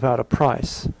not without a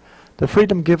price. The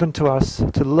freedom given to us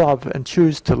to love and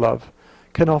choose to love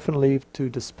can often lead to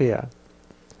despair.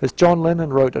 As John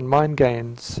Lennon wrote in Mind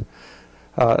Games,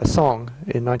 a song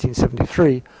in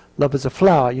 1973, love is a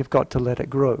flower, you've got to let it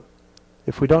grow.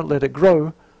 If we don't let it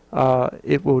grow,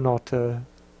 it will not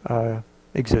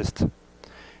exist.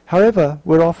 However,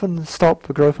 we're often stopped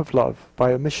the growth of love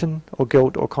by omission or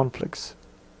guilt or conflicts.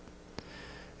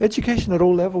 Education at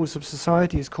all levels of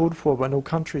society is called for in all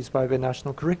countries by their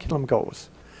national curriculum goals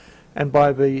and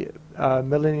by the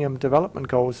Millennium Development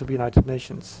Goals of the United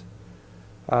Nations,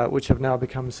 which have now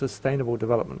become Sustainable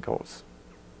Development Goals.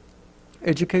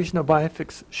 Education of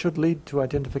bioethics should lead to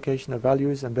identification of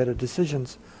values and better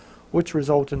decisions which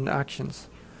result in actions.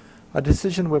 A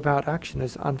decision without action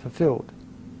is unfulfilled.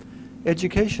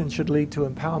 Education should lead to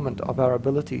empowerment of our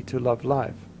ability to love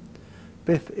life.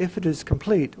 But if it is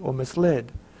complete or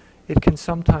misled, it can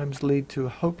sometimes lead to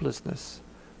hopelessness,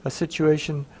 a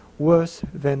situation worse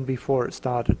than before it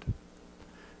started.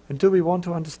 And do we want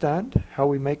to understand how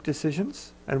we make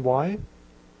decisions and why?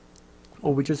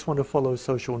 Or we just want to follow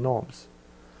social norms?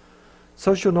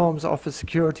 Social norms offer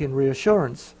security and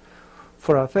reassurance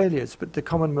for our failures, but the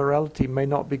common morality may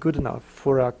not be good enough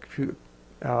for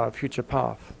our future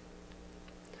path.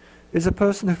 Is a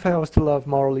person who fails to love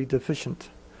morally deficient?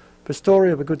 The story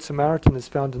of a Good Samaritan is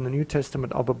found in the New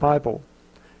Testament of the Bible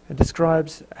and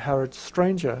describes how a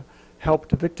stranger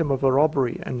helped a victim of a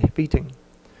robbery and beating.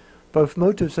 Both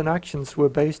motives and actions were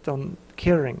based on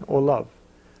caring or love,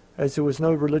 as there was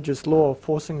no religious law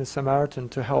forcing the Samaritan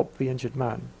to help the injured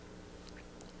man.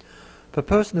 The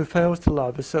person who fails to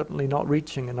love is certainly not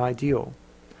reaching an ideal,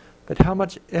 but how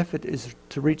much effort is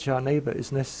to reach our neighbor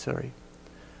is necessary.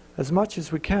 As much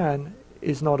as we can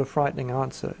is not a frightening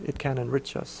answer, it can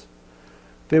enrich us.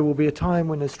 There will be a time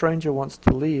when a stranger wants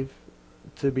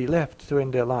to be left to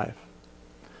end their life.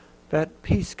 That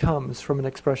peace comes from an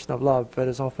expression of love that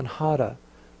is often harder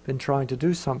than trying to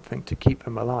do something to keep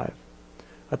them alive.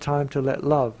 A time to let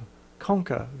love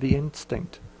conquer the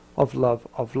instinct of love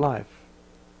of life.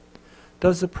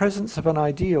 Does the presence of an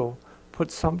ideal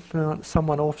put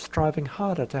someone off striving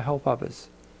harder to help others?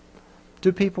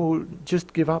 Do people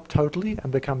just give up totally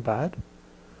and become bad?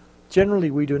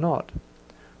 Generally we do not,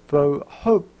 though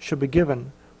hope should be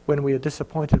given when we are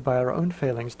disappointed by our own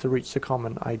failings to reach the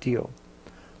common ideal.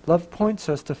 Love points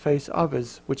us to face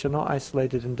others which are not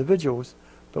isolated individuals,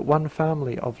 but one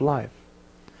family of life.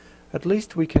 At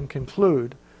least we can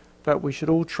conclude that we should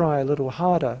all try a little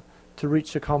harder to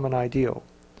reach a common ideal,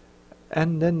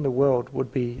 and then the world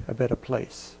would be a better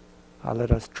place.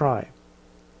 Let us try.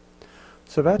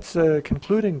 So that's a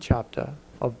concluding chapter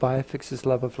of Bioethics'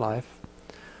 Love of Life.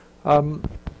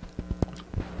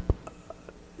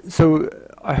 So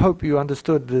I hope you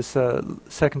understood this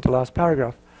second to last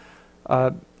paragraph.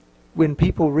 When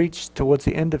people reach towards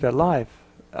the end of their life,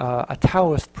 a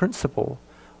Taoist principle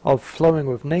of flowing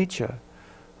with nature,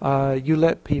 you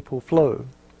let people flow.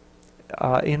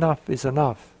 Enough is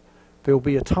enough. There will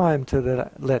be a time to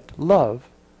let love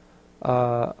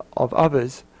of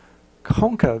others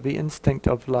conquer the instinct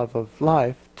of love of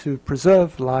life to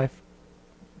preserve life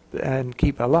and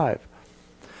keep alive.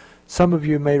 Some of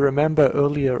you may remember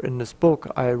earlier in this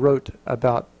book I wrote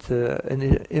about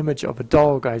an image of a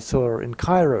dog I saw in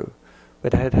Cairo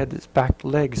that had had its back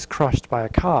legs crushed by a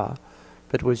car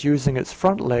but was using its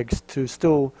front legs to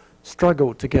still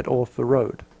struggle to get off the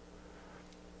road.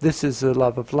 This is the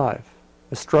love of life,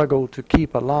 a struggle to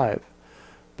keep alive.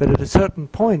 But at a certain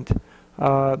point,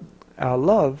 our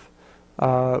love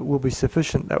will be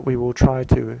sufficient that we will try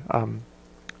to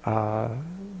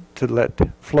let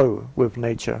flow with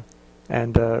nature,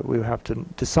 and we'll have to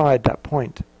decide that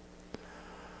point.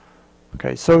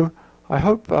 Okay, so I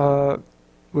hope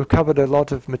we've covered a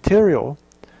lot of material,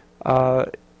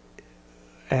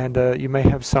 and you may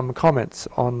have some comments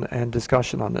on and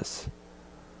discussion on this.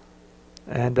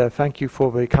 And thank you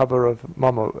for the cover of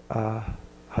Momo,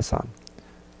 Hassan.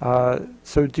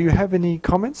 So do you have any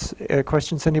comments,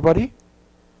 questions, anybody?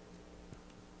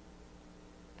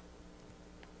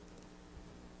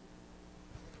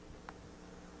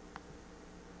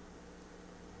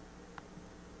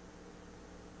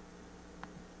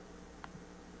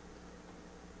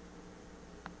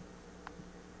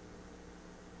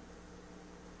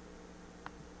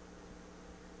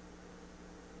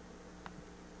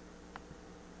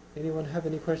 Anyone have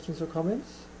any questions or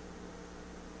comments?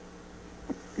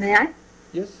 May I?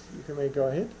 Yes, you may go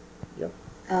ahead. Yep.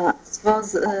 It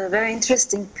was a very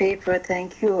interesting paper.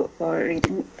 Thank you for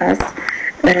reading us.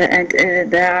 And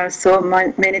there are so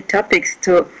many topics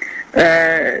to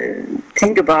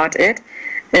think about it.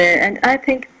 And I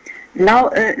think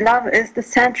love is the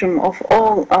centrum of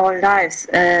all our lives.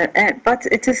 But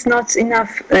it is not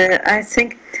enough. I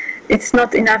think it's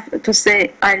not enough to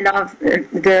say, I love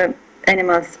the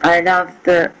animals, I love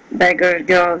the beggar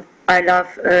girl, I love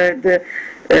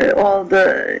all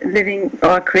the living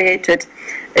or created.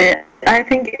 I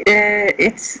think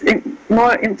it's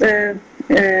more to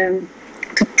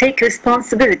take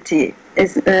responsibility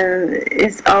is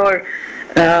our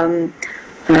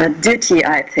duty,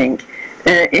 I think.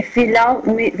 If we love,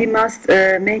 we must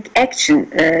make action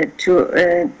to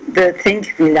the thing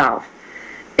we love.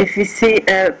 If we see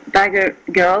a beggar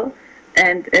girl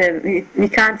and we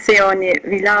can't say only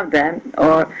we love them,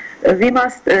 or we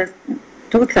must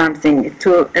do something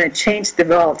to change the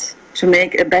world, to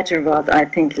make a better world, I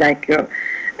think, like you.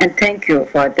 And thank you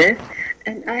for this.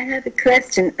 And I have a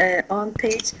question on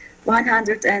page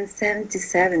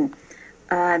 177.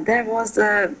 There was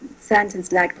a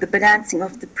sentence like the balancing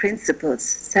of the principles: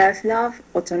 self-love,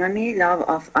 autonomy, love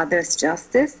of others,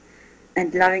 justice,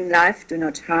 and loving life, do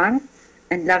not harm,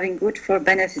 and loving good for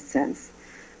beneficence.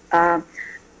 Do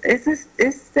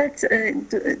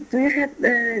you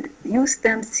have used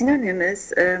them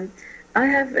synonymous? I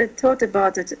have thought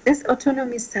about it. Is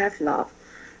autonomy self-love?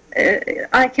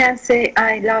 I can say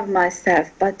I love myself,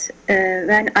 but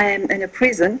when I am in a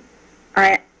prison,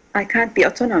 I can't be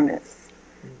autonomous.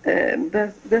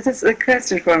 This is a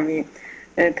question for me.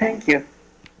 Thank you.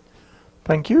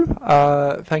 Thank you.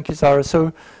 Thank you, Zara.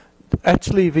 So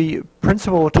actually the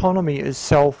principle of autonomy is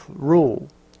self-rule.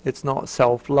 It's not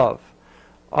self-love.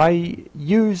 I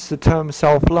use the term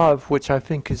self-love, which I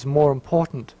think is more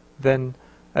important than,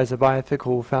 as a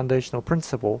bioethical foundational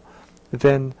principle,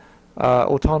 than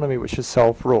autonomy, which is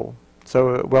self-rule.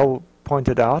 So well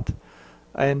pointed out.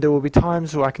 And there will be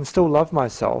times where I can still love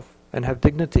myself and have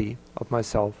dignity of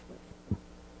myself,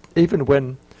 even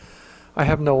when I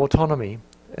have no autonomy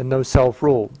and no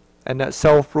self-rule. And that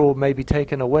self-rule may be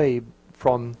taken away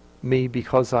from me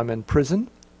because I'm in prison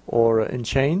or in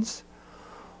chains,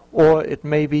 or it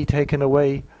may be taken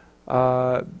away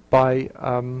by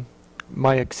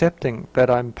my accepting that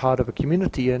I'm part of a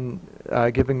community and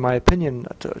giving my opinion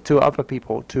to other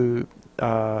people, to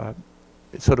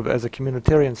sort of as a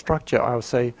communitarian structure. I'll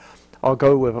say, I'll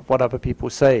go with what other people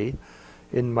say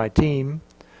in my team.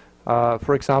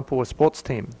 For example, a sports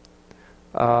team.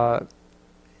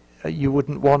 You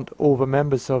wouldn't want all the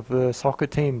members of the soccer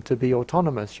team to be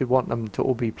autonomous. You'd want them to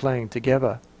all be playing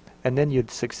together, and then you'd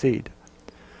succeed.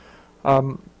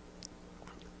 And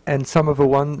some of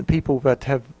the people that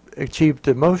have achieved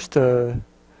the most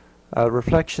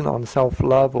reflection on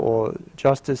self-love or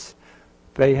justice,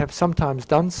 they have sometimes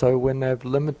done so when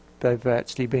they've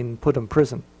actually been put in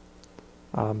prison.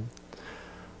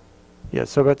 Yeah,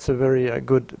 so that's a very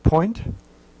good point.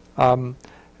 And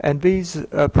these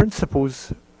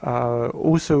principles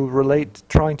also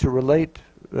trying to relate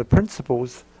the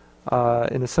principles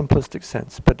in a simplistic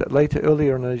sense. But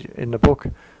earlier in the book,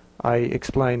 I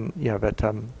explain,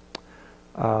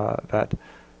 that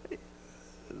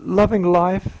loving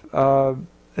life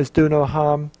as do no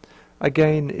harm,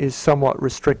 again, is somewhat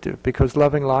restrictive, because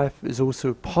loving life is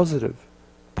also positive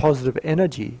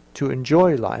energy to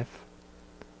enjoy life.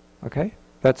 Okay,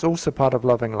 that's also part of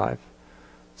loving life.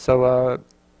 So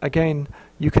again,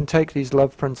 you can take these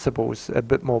love principles a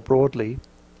bit more broadly,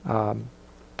 I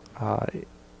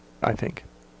think.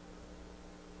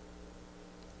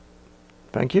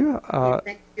 Thank you.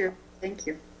 Thank you. Thank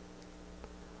you.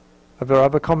 Are there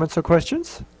other comments or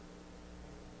questions?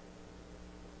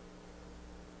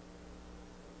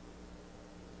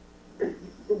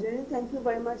 Darryl, thank you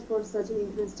very much for such an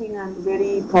interesting and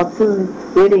very thoughtful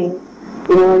reading.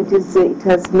 You know, it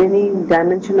has many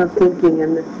dimensions of thinking,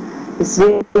 and it's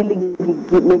really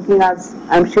making us,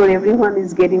 I'm sure everyone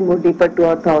is getting more deeper to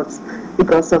our thoughts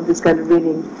because of this kind of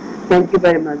reading. Thank you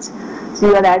very much. So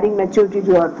you are adding maturity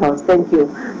to our thoughts. Thank you.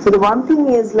 So the one thing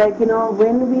is, like, you know,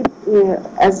 when we,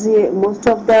 most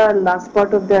of the last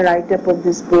part of the write-up of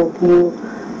this book, you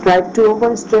tried to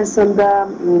over-stress on the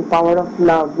power of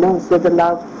love. No? So the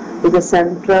love is the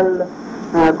central,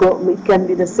 it can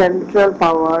be the central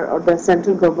power or the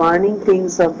central governing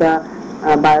things of the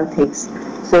bioethics.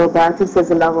 So bioethics is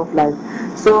the love of life.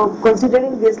 So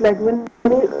considering this, like when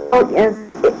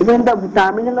the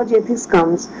terminology ethics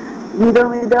comes,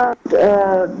 without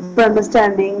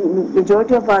understanding,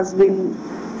 majority of us will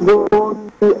go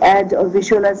to add or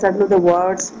visualize certain of the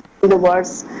words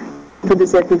to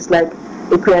this ethics, like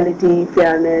equality,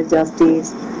 fairness,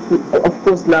 justice, of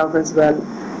course, love as well,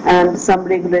 and some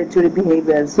regulatory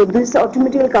behavior. So this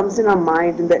automatically comes in our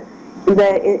mind in the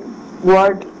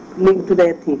word linked to the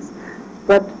ethics.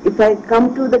 But if I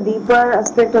come to the deeper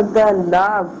aspect of the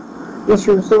love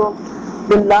issue, so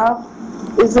the love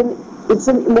is it's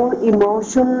a more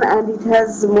emotion, and it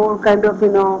has more kind of,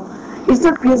 it's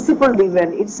not principle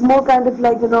driven, it's more kind of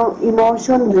like,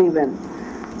 emotion driven.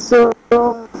 So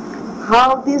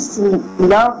how this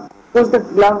love, because the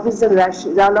love is a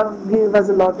ration, love gives us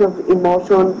a lot of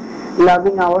emotion,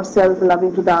 loving ourselves,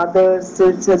 loving to the others, so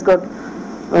it has got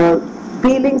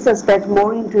feelings aspect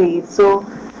more into it. So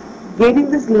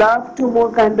getting this love to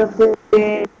more kind of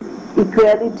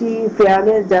equality,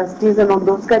 fairness, justice, and on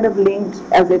those kind of linked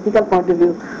as ethical point of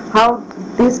view, how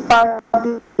this part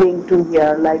is linked to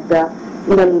here, like the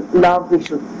love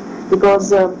issue,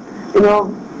 because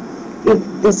if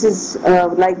this is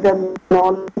like the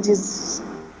knowledge is,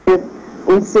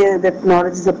 we say that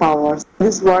knowledge is a power.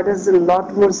 This word has a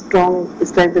lot more strong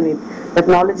strength in it, that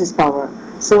knowledge is power.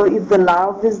 So if the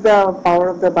love is the power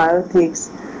of the bioethics,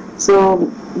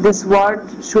 so this word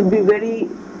should be very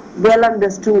well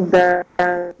understood. The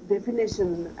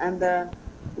definition and the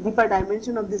deeper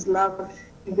dimension of this love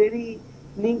should be very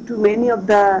linked to many of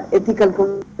the ethical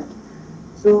concepts.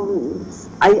 So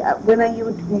when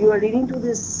you were reading to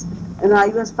this, I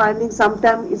was finding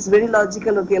sometimes it's very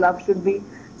logical. Okay, love should be.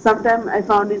 Sometimes I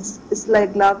found it's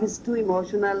like love is too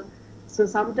emotional. So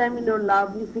sometimes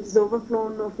love, if it's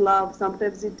overflown of love,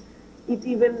 sometimes it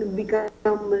even becomes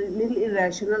a little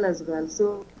irrational as well.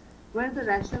 So where the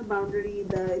rational boundary,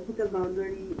 the ethical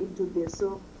boundary into this?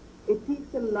 So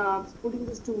ethics and love, putting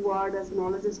these two words as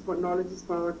knowledge is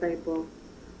power type of.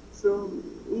 So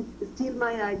still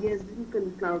my idea is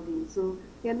little cloudy. So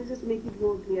can you just make it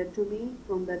more clear to me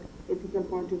from that ethical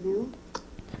point of view?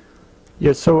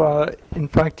 Yes. So in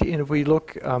fact, if we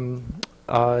look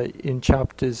in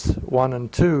chapters 1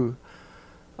 and 2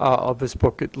 of this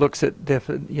book, it looks at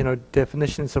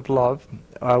definitions of love.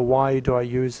 Why do I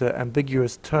use an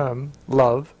ambiguous term,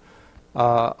 love,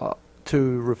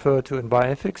 to refer to in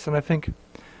bioethics? And I think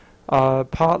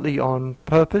partly on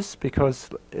purpose, because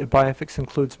bioethics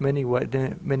includes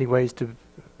many ways to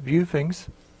view things.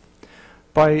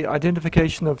 By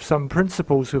identification of some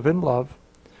principles within love,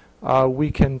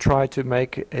 we can try to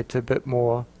make it a bit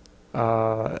more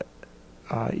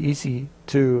easy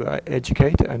to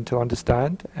educate and to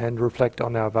understand and reflect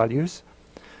on our values.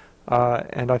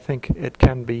 And I think it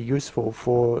can be useful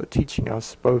for teaching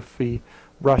us both the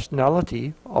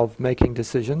rationality of making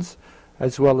decisions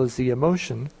as well as the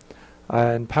emotion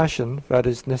and passion that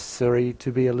is necessary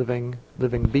to be a living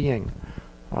being.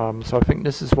 So I think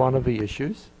this is one of the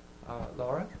issues.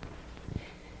 Laura?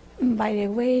 By the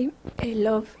way,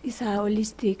 love is a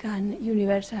holistic and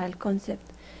universal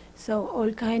concept. So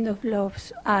all kinds of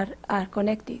loves are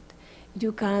connected.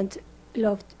 You can't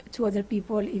love to other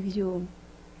people if you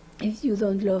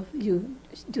don't love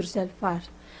yourself first.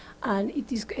 And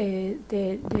it is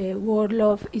the word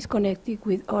love is connected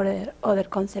with other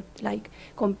concepts like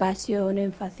compassion,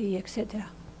 empathy, etc.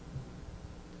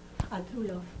 And true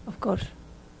love, of course.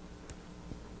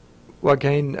 Well,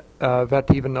 again,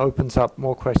 that even opens up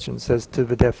more questions as to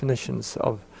the definitions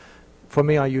of. For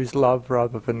me, I use love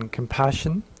rather than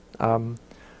compassion,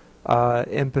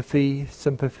 empathy,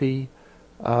 sympathy,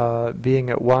 being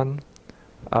at one,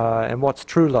 and what's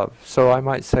true love. So I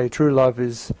might say true love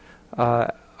is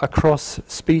across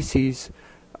species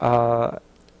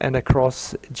and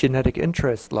across genetic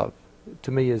interest love, to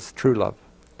me is true love.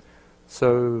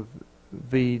 So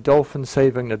the dolphin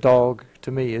saving the dog,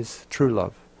 to me, is true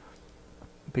love,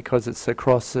 because it's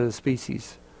across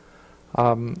species.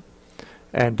 And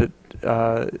it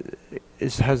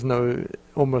has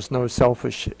almost no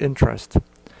selfish interest.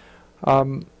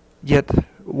 Yet,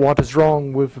 what is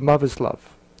wrong with mother's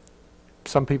love?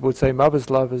 Some people would say mother's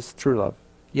love is true love.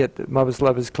 Yet mother's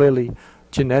love is clearly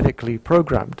genetically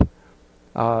programmed,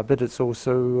 but it's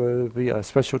also a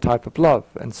special type of love.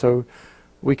 And so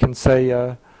we can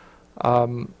say,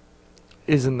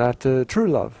 isn't that true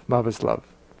love, mother's love?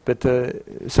 But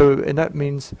and that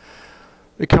means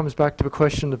it comes back to the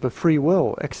question of the free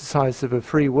will, exercise of a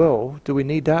free will. Do we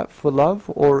need that for love,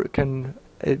 or can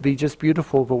it be just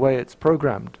beautiful the way it's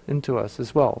programmed into us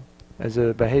as well, as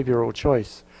a behavioral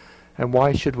choice? And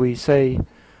why should we say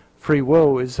free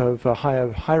will is of a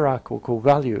higher hierarchical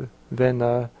value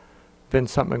than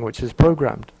something which is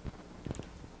programmed?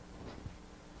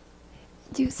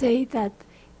 You say that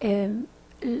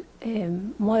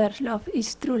mother's love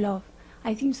is true love.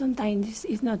 I think sometimes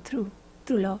it's not true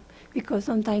love, because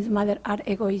sometimes mothers are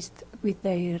egoist with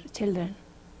their children.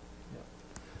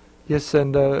 Yes,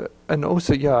 and and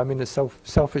also, yeah, I mean, it's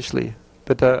selfishly,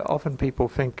 but often people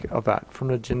think of that from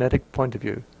a genetic point of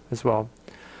view as well.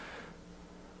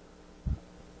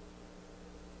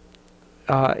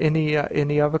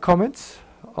 Any other comments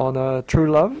on true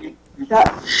love?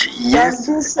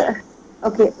 Yes.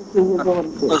 Okay, you go on.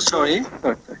 Oh, sorry.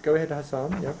 Go ahead,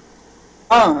 Hassan. Yeah.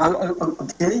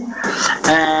 Okay.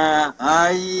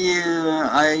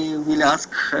 I will ask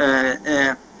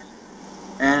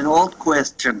an old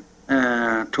question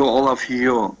to all of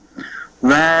you.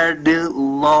 Where the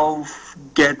love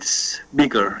gets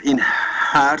bigger, in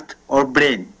heart or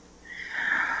brain?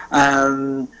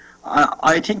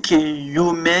 I think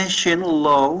you mentioned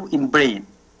love in brain.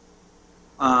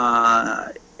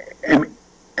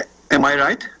 Am I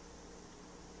right?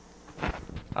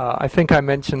 I think I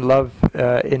mentioned love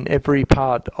in every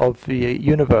part of the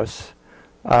universe,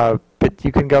 but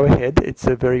you can go ahead. It's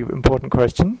a very important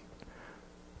question.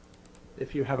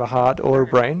 If you have a heart or a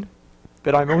brain,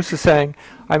 but I'm also saying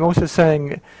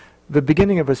the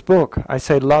beginning of this book. I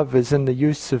say love is in the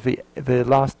use of the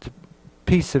last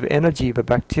piece of energy the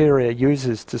bacteria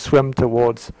uses to swim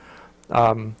towards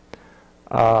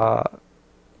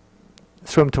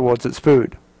its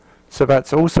food. So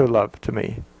that's also love to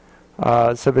me.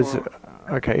 So there's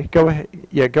okay. Go ahead.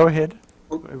 Yeah, go ahead.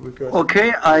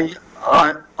 Okay,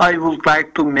 I would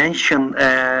like to mention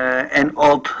an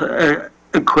old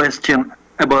question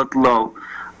about love.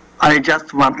 I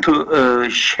just want to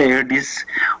share this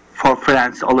for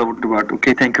friends all over the world.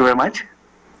 Okay, thank you very much.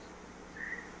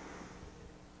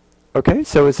 Okay,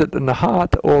 so is it in the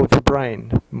heart or the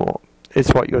brain more? Is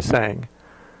what you're saying?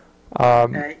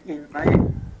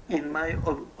 In my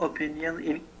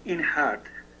opinion, in heart.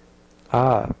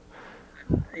 Ah.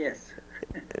 Yes.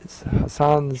 It's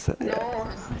Hassan's. No,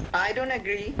 I don't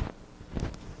agree.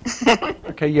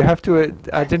 Okay, you have to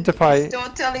identify. It's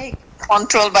totally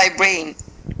controlled by brain.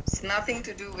 It's nothing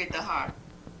to do with the heart.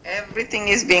 Everything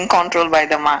is being controlled by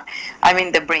the mind. I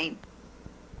mean the brain.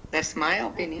 That's my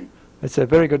opinion. It's a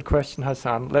very good question,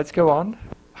 Hassan. Let's go on.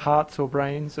 Hearts or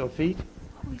brains or feet?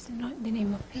 Who is not the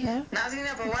name of here? Nazrin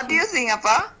Appa, what do you think,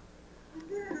 Appa?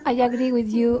 I agree with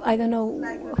you. I don't know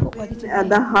what did you mean.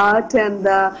 The heart and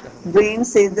the brain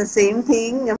say the same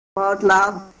thing about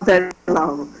love. There's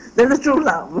love. There's a true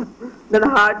love. Then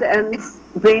heart and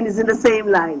brain is in the same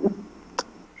line.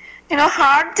 You know,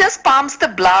 heart just pumps the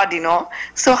blood, you know.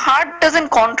 So heart doesn't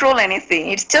control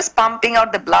anything. It's just pumping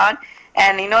out the blood,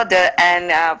 and you know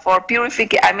for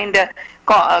purification. I mean the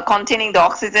containing the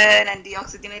oxygen and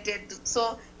deoxygenated.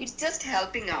 So it's just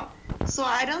helping out. So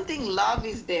I don't think love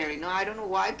is there. You know, I don't know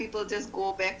why people just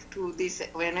go back to this.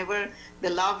 Whenever the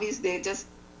love is there, just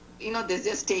they're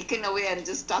just taken away and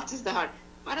just touches the heart.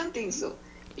 I don't think so.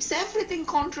 It's everything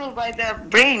controlled by the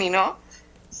brain. You know,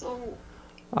 so.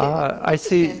 I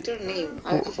see. Name?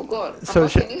 I forgot. So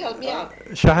can you help me out?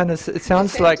 Shahan, it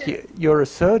sounds like you're a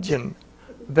surgeon.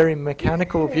 Very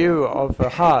mechanical view of the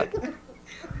heart.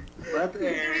 But,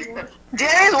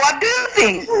 Darryl, what do you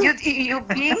think? You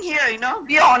being here, you know,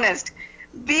 be honest.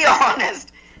 Be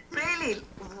honest. Really,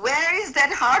 where is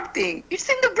that heart thing? It's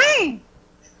in the brain.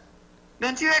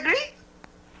 Don't you agree?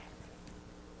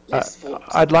 Let's vote.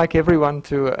 I'd like everyone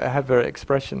to have their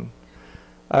expression.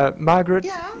 Margaret,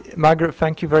 Margaret,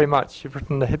 thank you very much. You've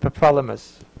written the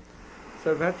hypothalamus.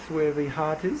 So that's where the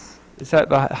heart is? Is that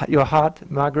your heart,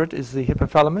 Margaret, is the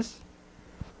hypothalamus?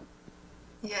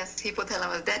 Yes,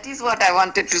 hypothalamus. That is what I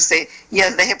wanted to say.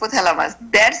 Yes, the hypothalamus.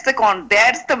 That's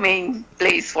the main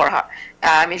place for her.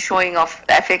 I mean, showing of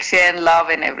affection, love,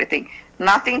 and everything.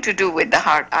 Nothing to do with the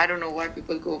heart. I don't know why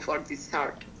people go for this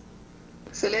heart.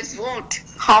 So let's vote.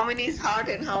 How many is heart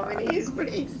and how many is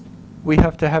brain? We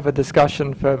have to have a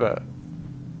discussion further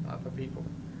for people.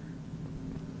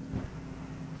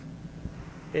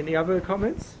 Any other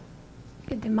comments?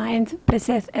 The mind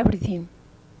possesses everything.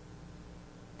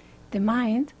 The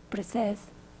mind possesses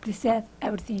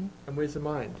everything. And where's the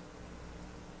mind?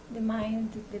 The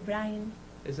mind, the brain.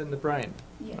 Is in the brain?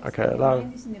 Yes. Okay, the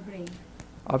mind is in the brain.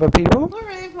 Other people?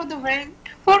 Hooray for the brain.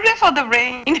 Hooray for the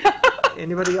brain.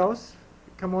 Anybody else?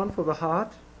 Come on, for the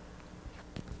heart.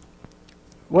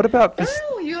 What about this?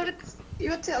 No,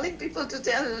 you're telling people to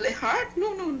tell the heart?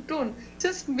 No, don't.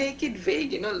 Just make it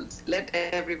vague, you know, let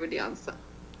everybody answer.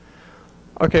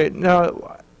 Okay,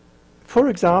 now, for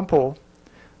example,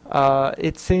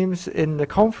 it seems in the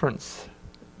conference,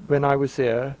 when I was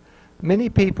there, many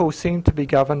people seemed to be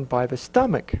governed by the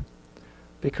stomach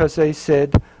because they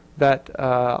said that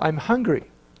I'm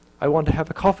hungry, I want to have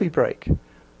a coffee break,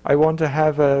 I want to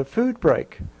have a food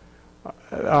break,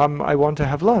 I want to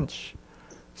have lunch.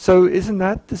 So isn't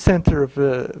that the center of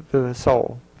the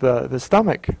soul, the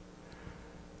stomach?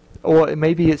 Or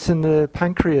maybe it's in the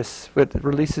pancreas that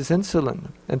releases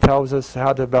insulin and tells us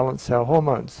how to balance our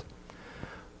hormones.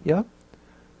 Yeah?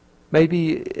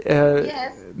 Maybe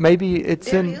Yes. maybe it's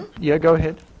Darryl? yeah, go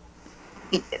ahead.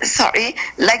 Sorry,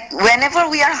 like whenever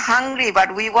we are hungry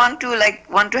but we want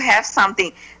to have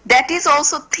something, that is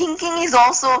also, thinking is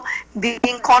also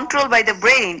being controlled by the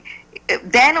brain.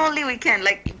 Then only we can,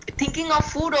 like, thinking of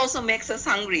food also makes us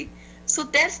hungry. So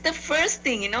that's the first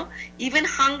thing, even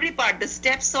hungry part, the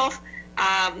steps of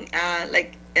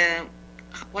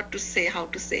what to say, how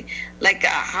to say, like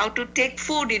how to take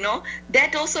food,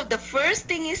 that also, the first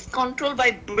thing is controlled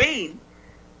by brain.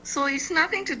 So it's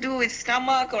nothing to do with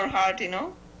stomach or heart,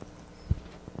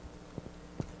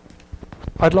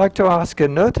 I'd like to ask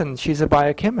Nurten, she's a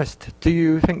biochemist. Do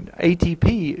you think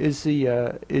ATP is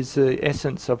the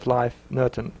essence of life,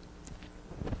 Nurten?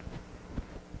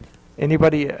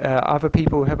 Anybody, other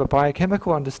people who have a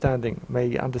biochemical understanding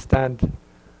may understand?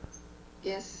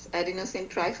 Yes, adenosine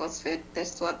triphosphate.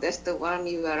 That's the one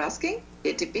you are asking,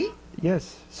 ATP.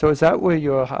 Yes. So is that where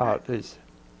your heart is?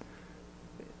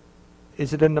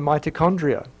 Is it in the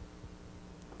mitochondria?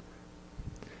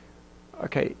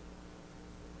 Okay.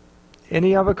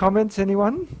 Any other comments,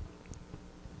 anyone?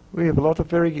 We have a lot of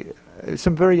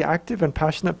some very active and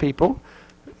passionate people,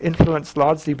 influenced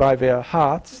largely by their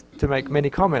hearts to make many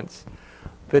comments,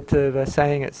 but they're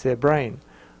saying it's their brain.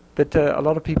 But a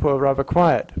lot of people are rather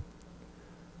quiet.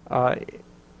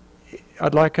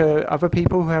 I'd like other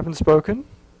people who haven't spoken.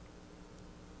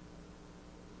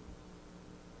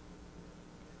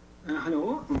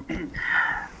 Hello.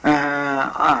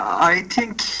 I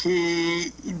think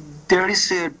there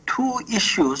is two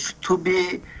issues to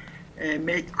be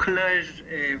made clear.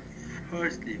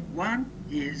 Firstly, one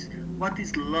is what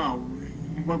is love.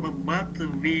 What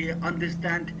we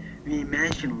understand, we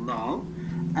mention love,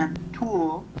 and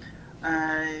two,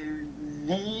 I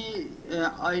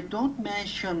don't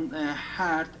mention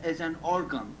heart as an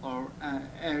organ or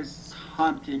as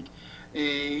something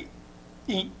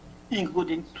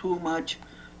including too much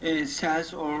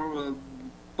cells or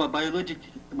biological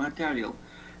material.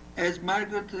 As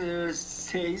Margaret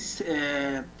says,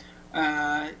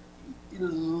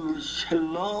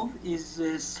 love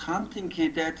is something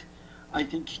that I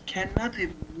think cannot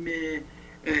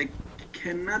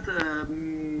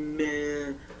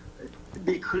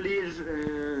be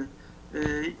clear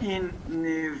in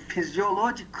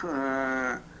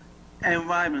physiological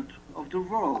environment of the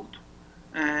world.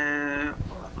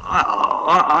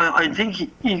 I think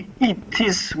it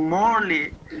is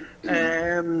morely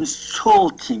soul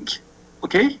thing.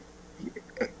 Okay?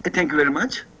 Thank you very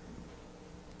much.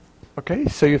 Okay,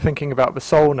 so you're thinking about the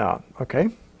soul now. Okay.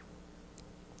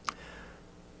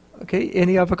 Okay,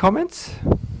 any other comments?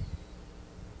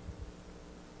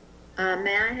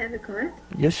 May I have a comment?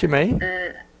 Yes, you may.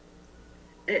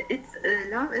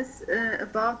 Love is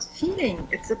about feeling.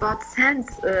 It's about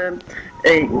sense. The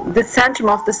centrum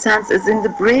of the sense is in the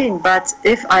brain. But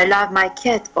if I love my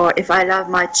cat or if I love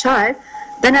my child,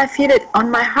 then I feel it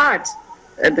on my heart.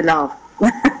 The love.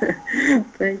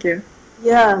 Thank you.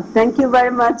 Yeah, thank you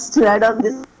very much to add on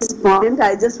this point.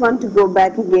 I just want to go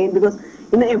back again because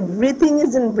everything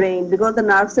is in brain because the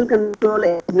nerve cell control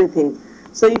everything.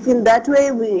 So if in that way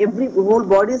every whole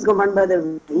body is governed by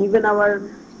even our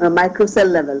microcell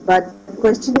level. But the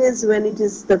question is when it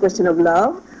is the question of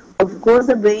love, of course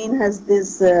the brain has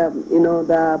this the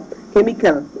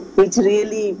chemical which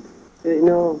really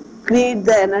create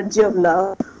the energy of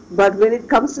love. But when it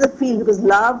comes to the feel, because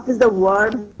love is the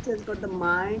word which has got the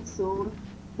mind, soul,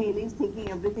 feelings, thinking,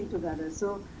 everything together.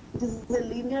 So it is a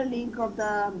linear link of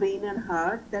the brain and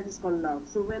heart that is called love.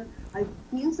 So when I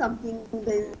feel something,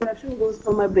 the interaction goes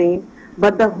from my brain,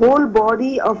 but the whole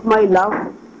body of my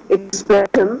love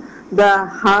expression, the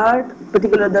heart,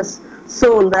 particularly the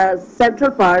soul, the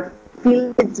central part,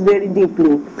 feels it very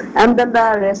deeply. And then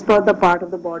the rest of the part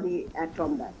of the body act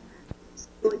on that.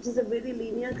 So it is a very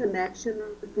linear connection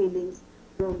of the feelings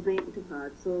from brain to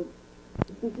heart. So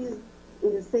if it is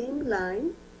in the same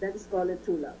line, that is called a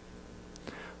true love.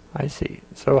 I see.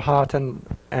 So heart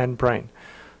and brain.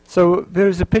 So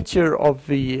there's a picture of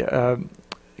the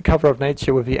cover of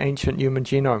Nature with the ancient human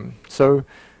genome. So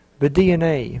the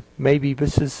DNA, maybe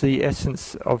this is the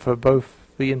essence of both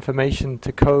the information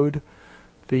to code,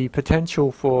 the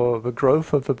potential for the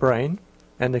growth of the brain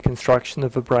and the construction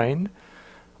of the brain.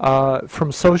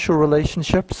 From social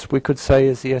relationships, we could say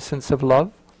is the essence of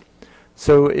love.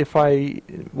 So if I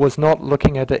was not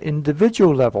looking at an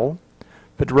individual level,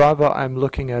 but rather I'm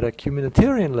looking at a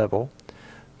communitarian level,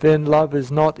 then love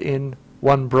is not in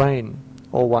one brain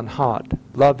or one heart.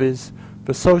 Love is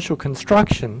the social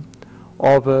construction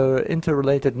of an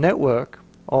interrelated network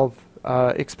of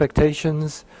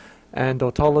expectations and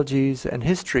ontologies and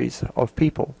histories of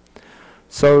people.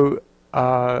 So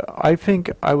I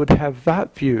think I would have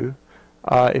that view,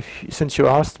 since you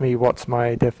asked me what's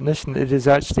my definition, it is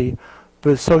actually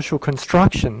the social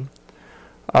construction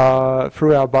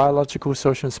through our biological,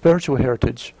 social and spiritual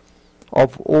heritage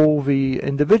of all the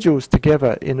individuals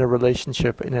together in a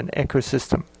relationship, in an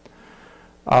ecosystem.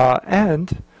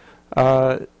 And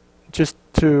just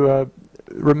to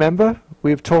remember,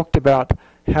 we've talked about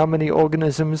how many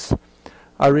organisms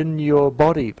are in your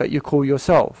body that you call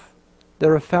yourself.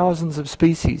 There are thousands of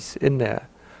species in there.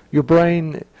 Your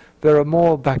brain, there are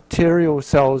more bacterial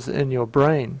cells in your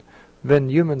brain than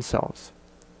human cells.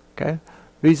 Okay?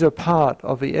 These are part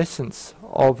of the essence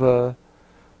of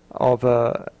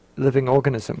living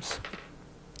organisms.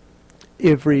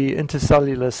 Every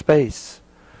intercellular space,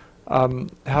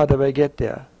 how do they get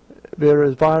there? There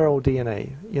is viral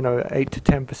DNA. 8 to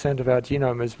 10% of our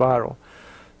genome is viral.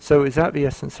 So is that the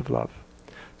essence of love?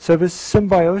 So this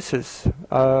symbiosis,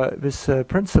 this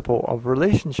principle of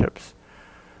relationships.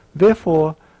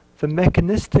 Therefore, the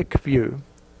mechanistic view,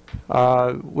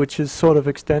 which is sort of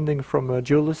extending from a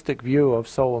dualistic view of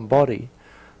soul and body,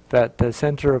 that the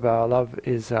center of our love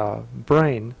is our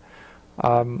brain,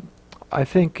 I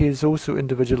think is also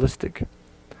individualistic.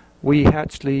 We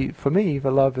actually, for me,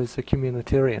 the love is a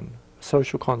communitarian,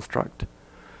 social construct.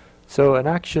 So an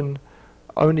action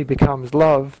only becomes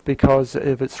love because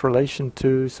of its relation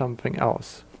to something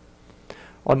else.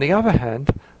 On the other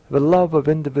hand, the love of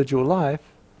individual life,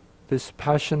 this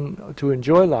passion to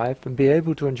enjoy life and be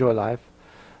able to enjoy life,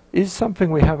 is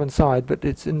something we have inside, but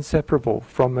it's inseparable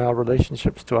from our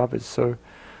relationships to others. So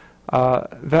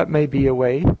that may be a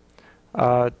way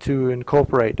to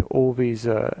incorporate all these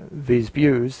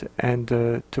views and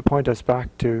to point us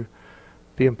back to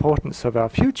the importance of our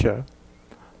future,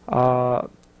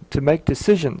 to make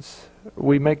decisions.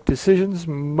 We make decisions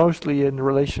mostly in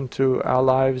relation to our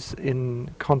lives in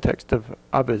context of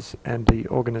others and the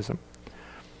organism.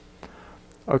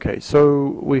 Okay,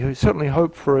 so we certainly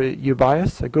hope for a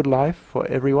eubios, a good life for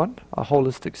everyone, a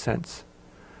holistic sense.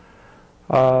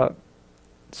 So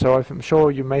I'm sure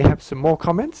you may have some more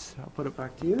comments. I'll put it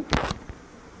back to you.